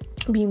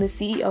 being the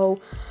CEO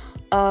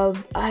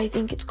of, I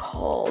think it's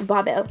called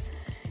Babel.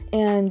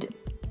 And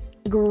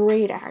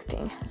great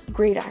acting.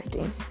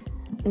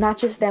 Not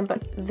just them,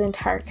 but the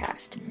entire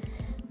cast.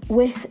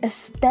 With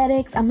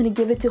aesthetics, I'm going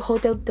to give it to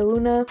Hotel de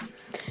Luna,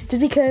 just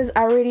because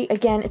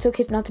it's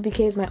okay not to be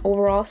K is my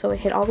overall, so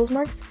it hit all those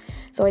marks,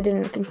 so I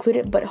didn't conclude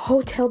it. But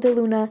Hotel de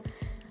Luna,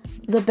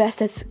 the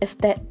best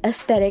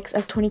aesthetics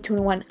of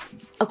 2021,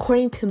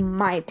 according to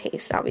my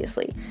taste,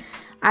 obviously.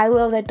 I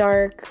love that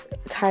dark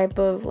type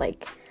of,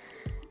 like,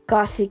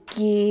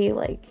 gothic-y,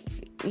 like,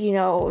 you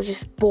know,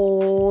 just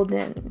bold,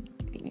 and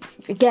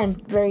again,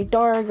 very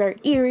dark, very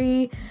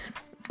eerie,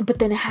 but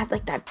then it had,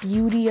 like, that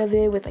beauty of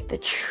it with, like, the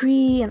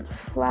tree and the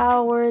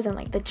flowers and,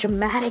 like, the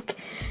dramatic.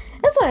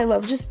 That's what I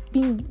love, just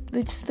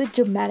the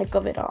dramatic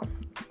of it all.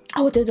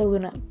 Hotel de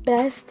Luna,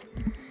 best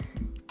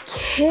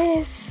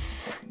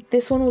kiss.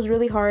 This one was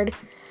really hard.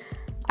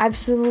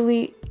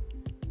 Absolutely,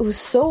 it was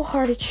so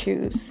hard to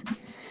choose.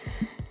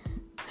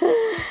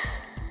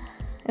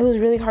 It was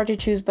really hard to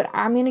choose, but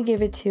I'm gonna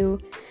give it to.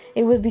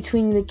 It was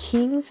between the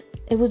King's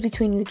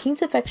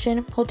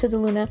Affection, Hotel de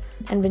Luna,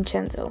 and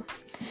Vincenzo.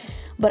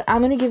 But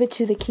I'm gonna give it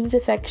to the King's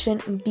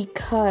Affection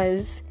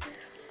because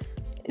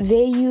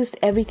they used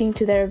everything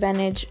to their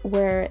advantage.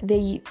 Where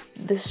the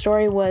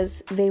story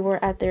was, they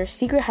were at their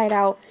secret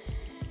hideout.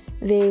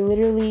 They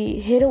literally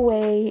hid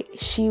away.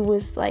 She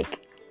was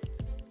like,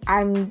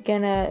 I'm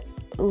gonna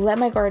let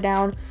my guard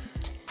down.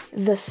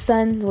 The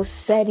sun was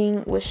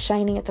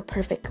shining at the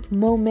perfect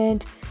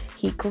moment.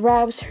 He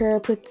grabs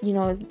her, she's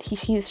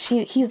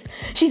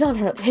on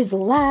his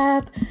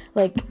lap.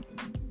 Like,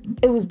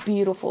 it was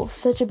beautiful.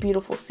 Such a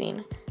beautiful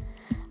scene.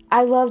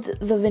 I loved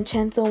the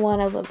Vincenzo one.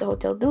 I loved the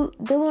Hotel de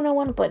Luna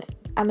one, but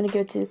I'm gonna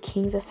give it to the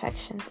King's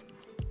Affection.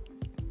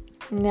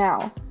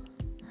 Now,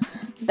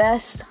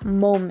 best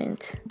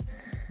moment.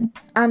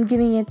 I'm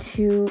giving it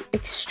to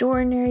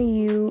Extraordinary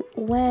You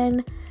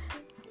when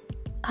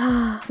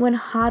Haru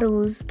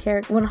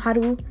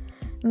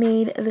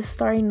made the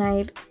Starry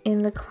Night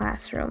in the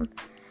classroom.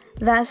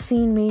 That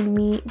scene made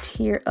me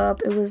tear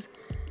up. It was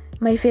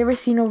my favorite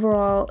scene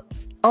overall.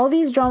 All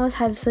these dramas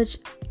had such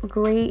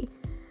great,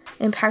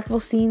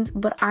 impactful scenes,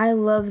 but I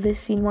love this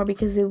scene more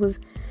because it was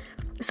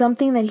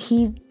something that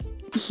he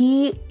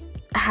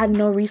had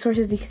no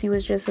resources because he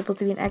was just supposed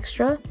to be an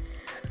extra.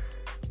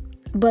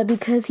 But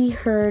because he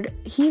heard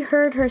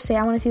her say,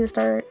 "I want to see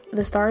the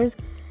stars,"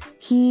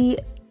 he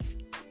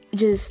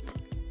just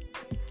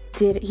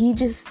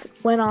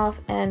went off,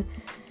 and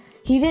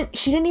she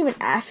didn't even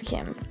ask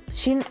him.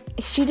 She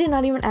did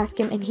not even ask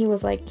him, and he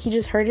was like, he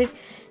just heard it,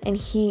 and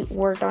he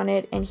worked on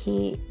it, and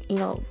he,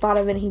 thought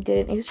of it, and he did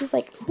it. It was just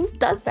like, who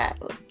does that?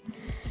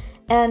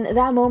 And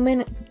that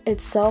moment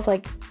itself,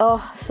 like,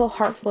 oh, so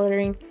heart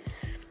fluttering.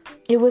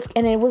 I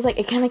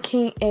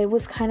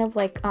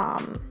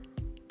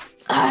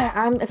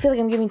feel like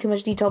I'm giving too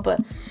much detail,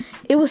 but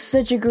it was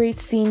such a great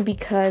scene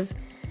because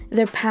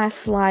their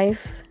past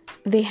life,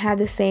 they had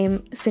the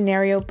same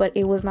scenario, but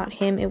it was not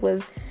him. It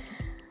was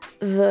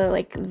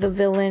the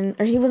villain,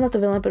 or he was not the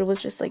villain, but it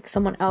was just like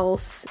someone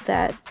else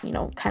that,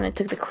 kind of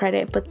took the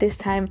credit. But this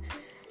time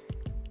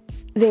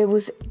they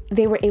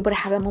were able to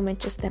have that moment,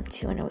 just them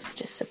two, and it was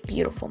just a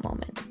beautiful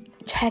moment.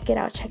 Check it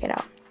out.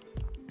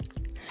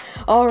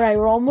 All right,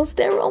 we're almost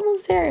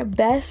there.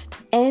 Best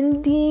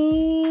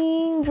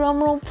ending,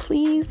 drumroll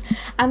please.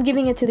 I'm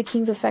giving it to the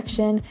King's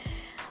Affection.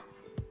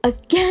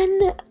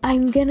 Again,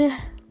 I'm gonna,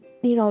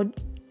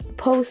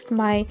 post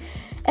my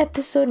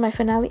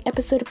finale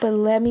episode, but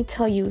let me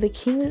tell you, the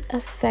King's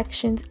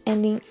Affection's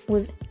ending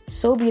was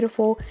so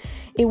beautiful.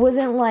 It was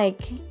like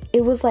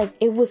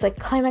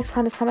climax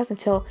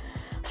until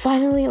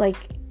finally, like,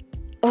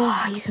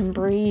 oh, you can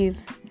breathe.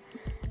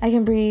 I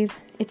can breathe.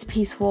 It's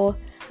peaceful.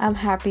 I'm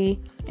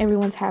happy.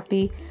 Everyone's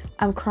happy.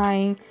 I'm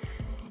crying.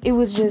 It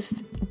was just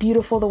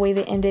beautiful the way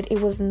they ended.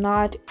 It was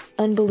not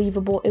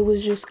unbelievable. It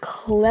was just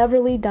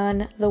cleverly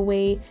done, the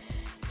way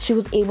she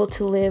was able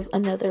to live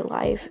another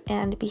life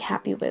and be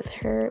happy with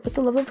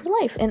the love of her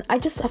life. And I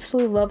just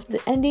absolutely loved the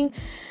ending.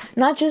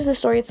 Not just the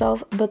story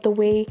itself, but the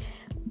way,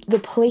 the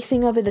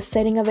placing of it, the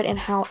setting of it, and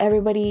how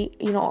everybody,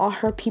 all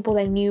her people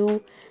that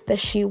knew that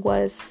she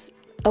was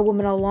a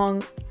woman all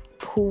along,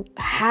 who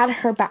had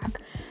her back,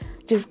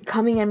 just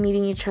coming and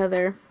meeting each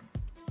other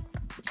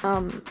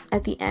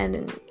at the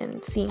end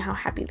and seeing how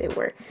happy they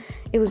were.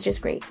 It was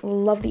just great.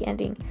 Love the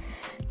ending.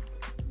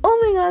 Oh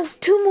my gosh,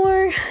 2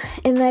 more,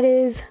 and that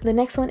is, the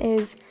next one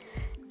is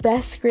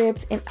best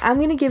script, and I'm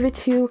gonna give it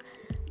to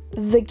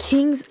the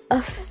King's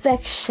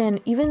Affection.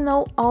 Even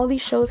though all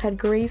these shows had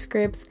great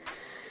scripts,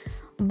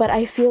 but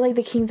I feel like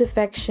the King's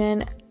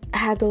Affection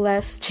had the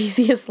less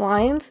cheesiest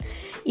lines.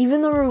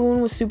 Even though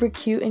Rawoon was super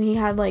cute and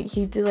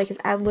he did like his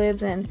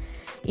ad-libs and,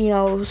 you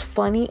know, it was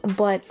funny,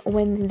 but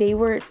when they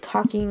were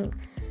talking,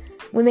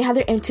 when they had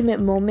their intimate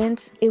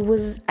moments,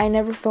 I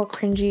never felt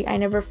cringy. I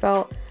never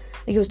felt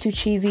like it was too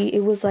cheesy.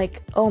 It was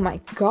like, oh my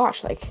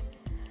gosh, like,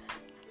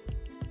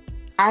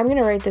 I'm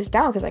gonna write this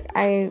down because, like,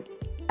 I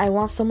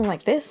want someone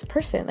like this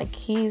person. Like,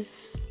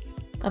 he's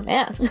a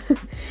man.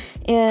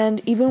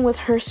 And even with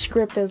her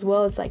script as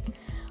well, it's like,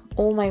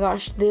 oh my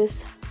gosh,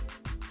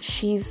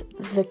 she's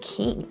the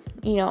king,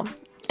 you know.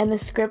 And the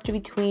script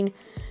between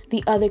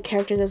the other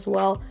characters as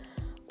well,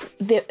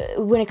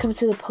 when it comes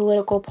to the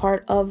political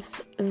part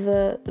of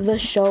the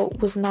show,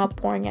 was not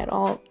boring at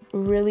all.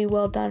 Really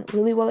well done,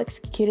 really well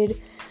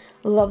executed.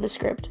 Love the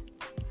script.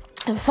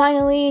 And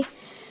finally,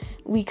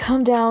 we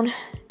come down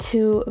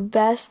to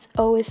best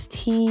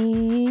OST.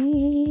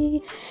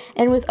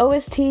 And with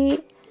OST,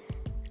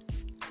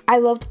 I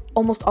loved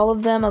almost all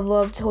of them. I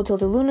loved Hotel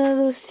de Luna's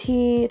OST.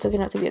 It's Okay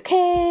Not to Be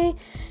Okay.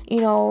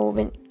 You know,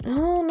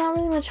 not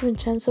really much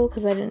Vincenzo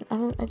because I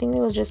think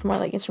it was just more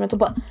like instrumental.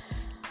 But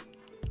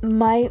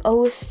my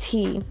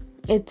OST,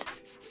 it's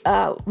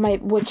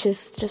which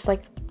is just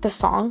like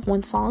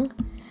one song.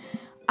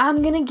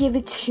 I'm gonna give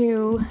it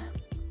to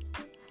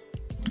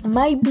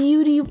My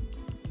Beauty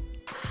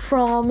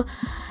from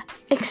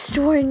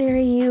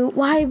Extraordinary You.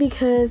 Why?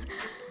 Because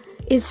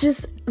it's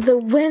just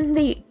when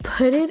they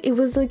put it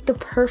was like the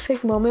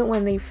perfect moment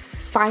when they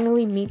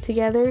finally meet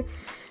together,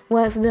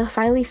 when they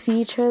finally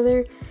see each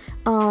other.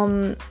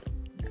 Dano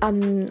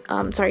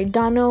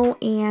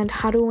and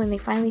Haru, when they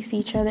finally see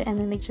each other, and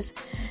then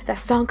that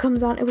song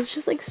comes on. It was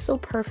just like so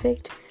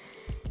perfect.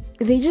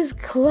 They just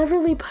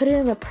cleverly put it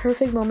in the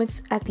perfect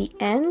moments at the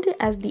end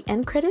as the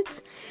end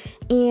credits,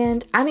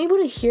 and I'm able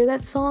to hear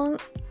that song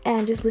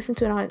and just listen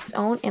to it on its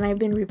own, and I've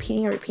been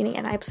repeating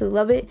and I absolutely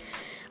love it.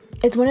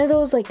 It's one of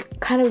those like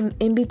kind of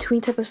in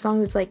between type of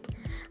songs. It's like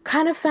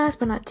kind of fast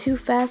but not too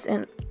fast,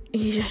 and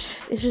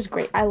it's just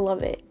great. I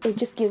love it. It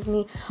just gives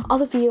me all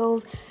the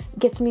feels,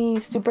 gets me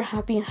super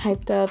happy and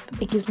hyped up.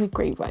 It gives me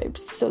great vibes.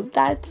 So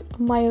that's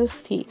my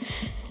OST.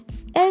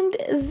 And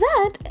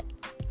that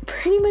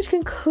pretty much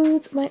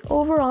concludes my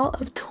overall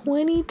of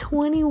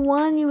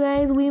 2021, you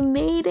guys. We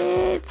made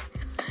it.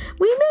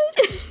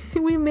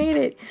 We made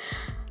it.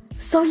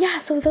 So yeah,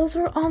 so those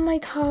were all my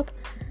top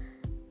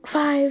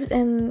 5s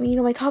and, you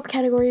know, my top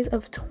categories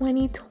of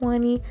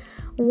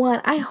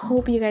 2021. I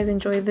hope you guys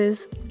enjoyed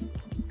this.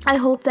 I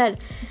hope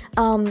that,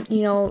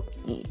 you know,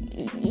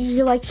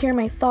 you like hearing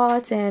my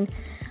thoughts, and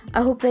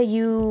I hope that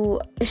you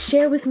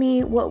share with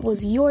me what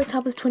was your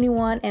top of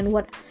 21 and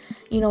what,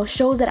 you know,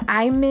 shows that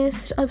I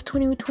missed of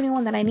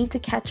 2021 that I need to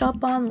catch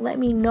up on. Let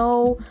me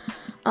know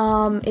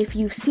if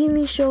you've seen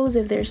these shows,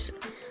 if there's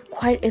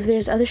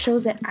other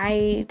shows that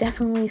I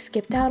definitely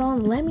skipped out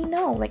on. Let me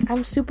know. Like,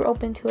 I'm super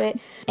open to it.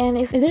 And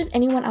if there's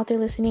anyone out there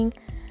listening,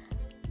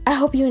 I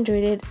hope you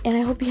enjoyed it, and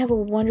I hope you have a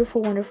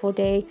wonderful, wonderful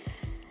day.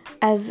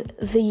 As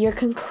the year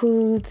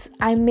concludes,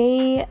 I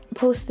may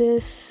post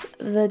this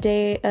the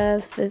day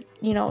of the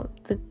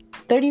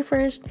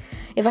 31st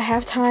if I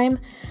have time,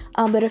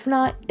 but if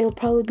not, it'll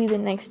probably be the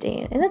next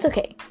day, and that's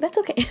okay.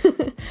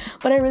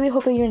 But I really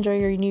hope that you enjoy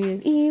your New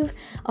Year's Eve.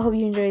 I hope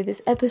you enjoyed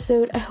this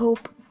episode. I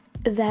hope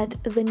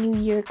that the new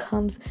year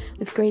comes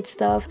with great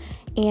stuff,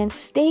 and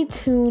stay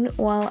tuned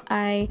while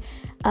I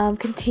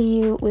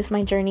continue with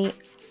my journey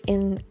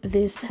in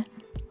this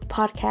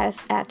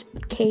podcast at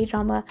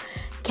Kdrama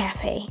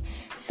Café.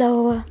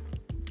 So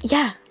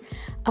yeah,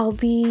 I'll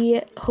be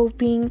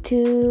hoping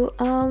to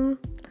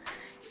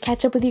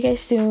catch up with you guys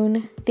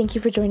soon. Thank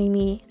you for joining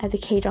me at the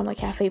Kdrama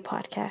Café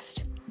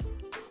podcast.